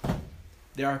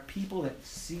 There are people that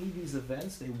see these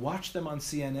events, they watch them on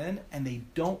CNN, and they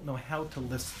don't know how to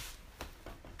listen.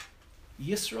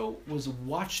 Yisro was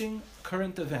watching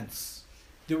current events.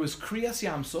 There was Kriyas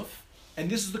Yamsuf, and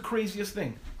this is the craziest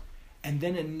thing. And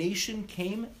then a nation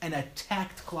came and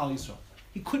attacked Klal Yisrael.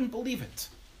 He couldn't believe it.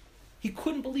 He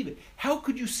couldn't believe it. How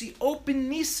could you see open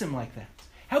nisim like that?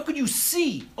 How could you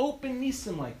see open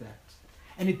nisim like that?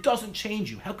 And it doesn't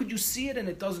change you. How could you see it and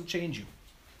it doesn't change you?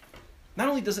 Not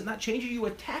only does it not change you, you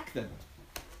attack them.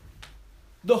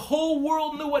 The whole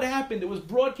world knew what happened. It was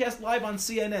broadcast live on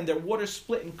CNN. Their water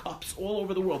split in cups all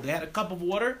over the world. They had a cup of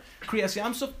water, Kriyas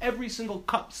Yamsuf, every single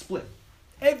cup split.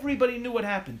 Everybody knew what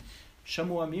happened.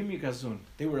 Shamu Amim Yikazun.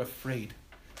 They were afraid.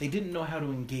 They didn't know how to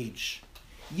engage.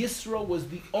 Yisro was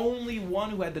the only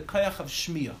one who had the kayach of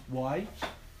Shmiya. Why?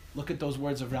 Look at those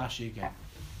words of Rashi again.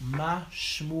 Ma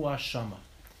Shmua Shama.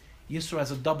 Yisro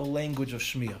has a double language of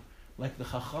Shmiya. Like the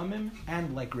Chachamim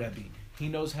and like Rebbe. He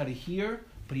knows how to hear,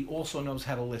 but he also knows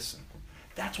how to listen.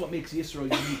 That's what makes Yisro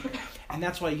unique. And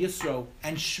that's why Yisro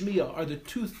and Shmiya are the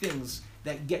two things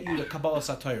that get you to Kabbalah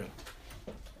Satira.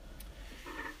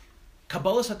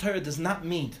 Kabbalah Satira does not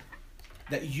mean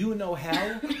that you know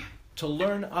how to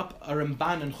learn up a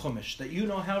Ramban and Chumash, that you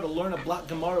know how to learn a Black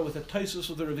Gemara with a Tosfos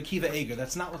with a Rav Akiva Eger.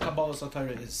 That's not what Kabbalah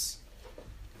Satira is.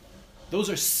 Those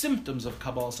are symptoms of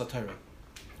Kabbalah Satira.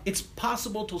 It's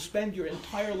possible to spend your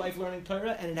entire life learning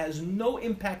Torah and it has no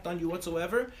impact on you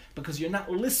whatsoever because you're not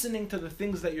listening to the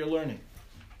things that you're learning.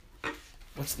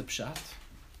 What's the pshat?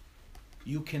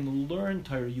 You can learn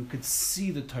Torah, you could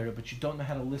see the Torah, but you don't know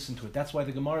how to listen to it. That's why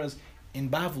the Gemara's in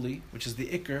Bavli, which is the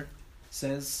Iker,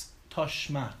 says,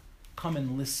 Toshma, come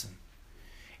and listen.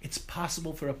 It's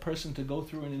possible for a person to go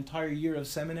through an entire year of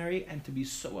seminary and to be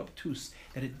so obtuse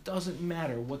that it doesn't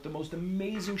matter what the most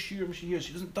amazing shiurim she hears.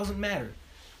 It doesn't matter.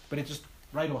 But it just,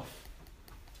 right off.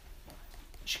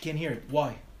 She can't hear it.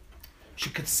 Why? She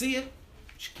could see it,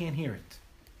 she can't hear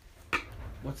it.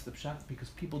 What's the pshat? Because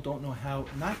people don't know how,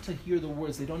 not to hear the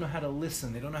words, they don't know how to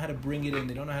listen, they don't know how to bring it in,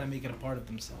 they don't know how to make it a part of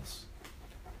themselves.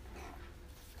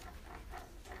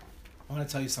 I want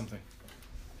to tell you something.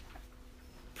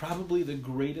 Probably the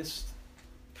greatest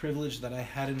privilege that I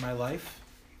had in my life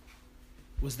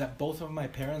was that both of my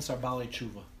parents are Balei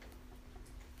Tshuva.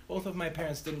 Both of my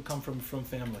parents didn't come from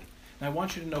family. And I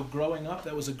want you to know, growing up,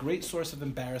 that was a great source of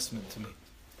embarrassment to me.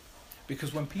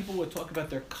 Because when people would talk about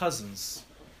their cousins,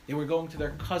 they were going to their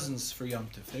cousins for Yom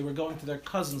Tov. They were going to their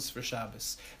cousins for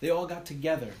Shabbos. They all got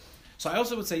together. So I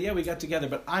also would say, yeah, we got together,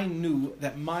 but I knew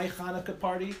that my Hanukkah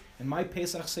party and my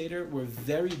Pesach Seder were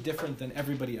very different than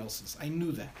everybody else's. I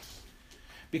knew that.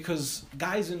 Because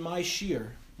guys in my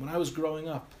shir, when I was growing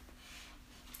up,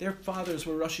 their fathers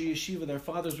were Rosh Yeshiva, their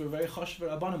fathers were very Choshev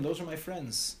Rabbanim, those were my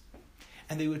friends.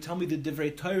 And they would tell me the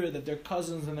Divrei Torah that their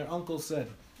cousins and their uncles said.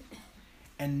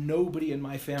 And nobody in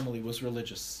my family was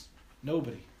religious.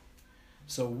 Nobody.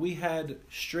 So we had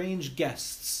strange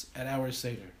guests at our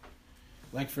Seder.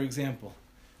 Like, for example,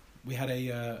 we had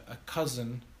a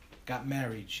cousin got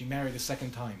married. She married a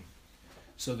second time.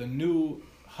 So the new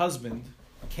husband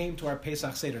came to our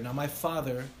Pesach Seder. Now, my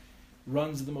father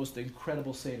runs the most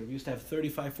incredible Seder. We used to have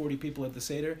 35, 40 people at the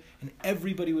Seder, and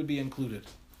everybody would be included.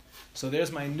 So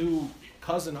there's my new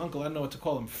cousin, uncle, I don't know what to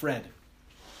call him, Fred.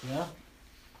 Yeah?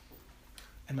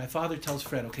 And my father tells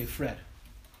Fred, okay, Fred,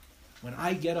 when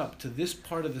I get up to this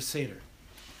part of the Seder,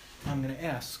 I'm going to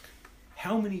ask,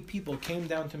 how many people came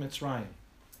down to Mitzrayim?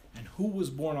 And who was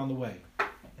born on the way?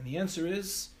 And the answer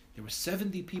is, there were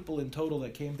 70 people in total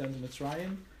that came down to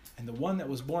Mitzrayim, and the one that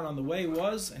was born on the way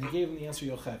was, and he gave him the answer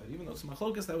Yocheved. Even though it's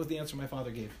Machlokas, that was the answer my father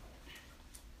gave.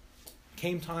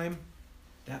 Came time,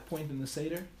 that point in the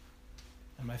Seder,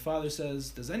 and my father says,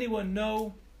 does anyone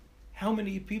know how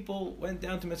many people went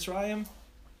down to Mitzrayim?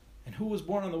 And who was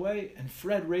born on the way? And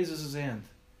Fred raises his hand.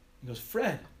 He goes,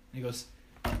 Fred. And he goes,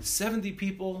 70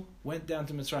 people went down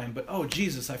to Mitzrayim. But, oh,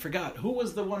 Jesus, I forgot. Who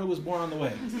was the one who was born on the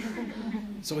way?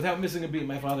 So without missing a beat,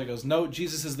 my father goes, no,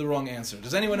 Jesus is the wrong answer.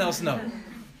 Does anyone else know?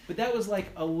 But that was like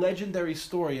a legendary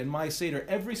story in my Seder.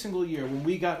 Every single year when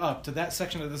we got up to that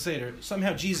section of the Seder,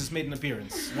 somehow Jesus made an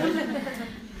appearance. Right?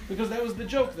 because that was the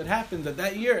joke that happened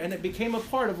that year, and it became a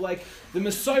part of like the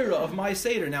Messiah of my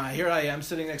Seder. Now here I am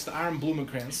sitting next to Aaron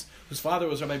Blumenkrantz, whose father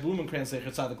was Rabbi Blumenkrantz,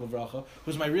 Zecher Tzadik Livracha,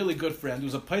 who's my really good friend,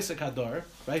 who's a Pesach Hadar,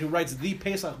 right, who writes the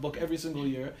Pesach book every single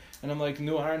year. And I'm like,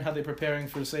 no, Aaron, how they preparing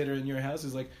for Seder in your house?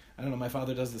 He's like, I don't know, my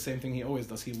father does the same thing he always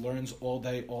does. He learns all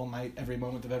day, all night, every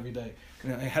moment of every day.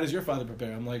 And like, how does your father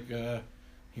prepare? I'm like,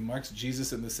 he marks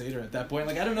Jesus in the Seder at that point.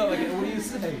 Like, I don't know, like, what do you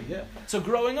say? Yeah. So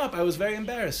growing up, I was very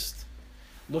embarrassed.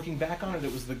 Looking back on it,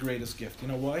 it was the greatest gift. You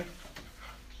know why?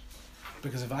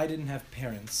 Because if I didn't have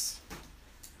parents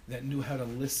that knew how to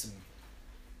listen,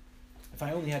 if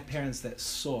I only had parents that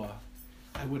saw,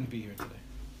 I wouldn't be here today.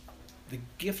 The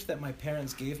gift that my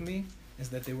parents gave me is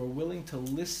that they were willing to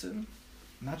listen,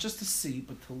 not just to see,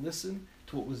 but to listen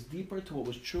to what was deeper, to what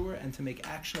was truer, and to make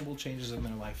actionable changes in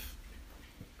their life.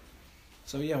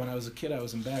 So yeah, when I was a kid, I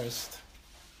was embarrassed.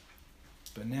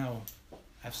 But now, I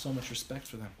have so much respect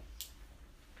for them.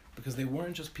 Because they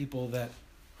weren't just people that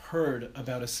heard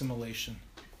about assimilation.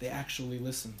 They actually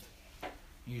listened.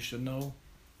 You should know,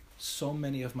 so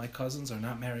many of my cousins are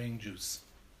not marrying Jews.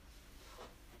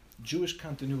 Jewish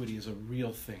continuity is a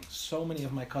real thing. So many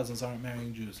of my cousins aren't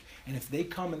marrying Jews. And if they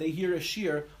come and they hear a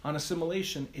shiur on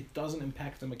assimilation, it doesn't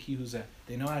impact them a kihuzeh.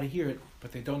 They know how to hear it,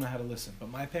 but they don't know how to listen. But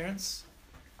my parents,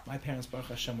 Baruch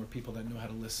Hashem, were people that knew how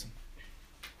to listen.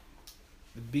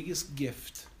 The biggest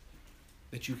gift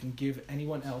that you can give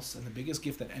anyone else, and the biggest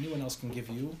gift that anyone else can give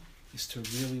you, is to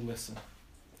really listen.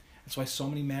 That's why so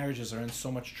many marriages are in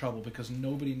so much trouble, because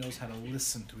nobody knows how to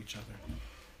listen to each other.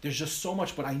 There's just so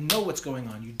much, but I know what's going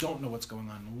on. You don't know what's going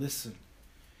on. Listen.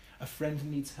 A friend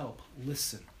needs help.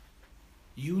 Listen.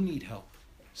 You need help.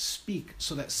 Speak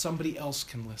so that somebody else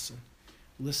can listen.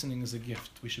 Listening is a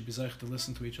gift. We should be zeich to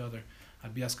listen to each other.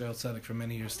 I'd be Askayel Tzedek for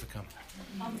many years to come.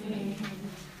 Amen.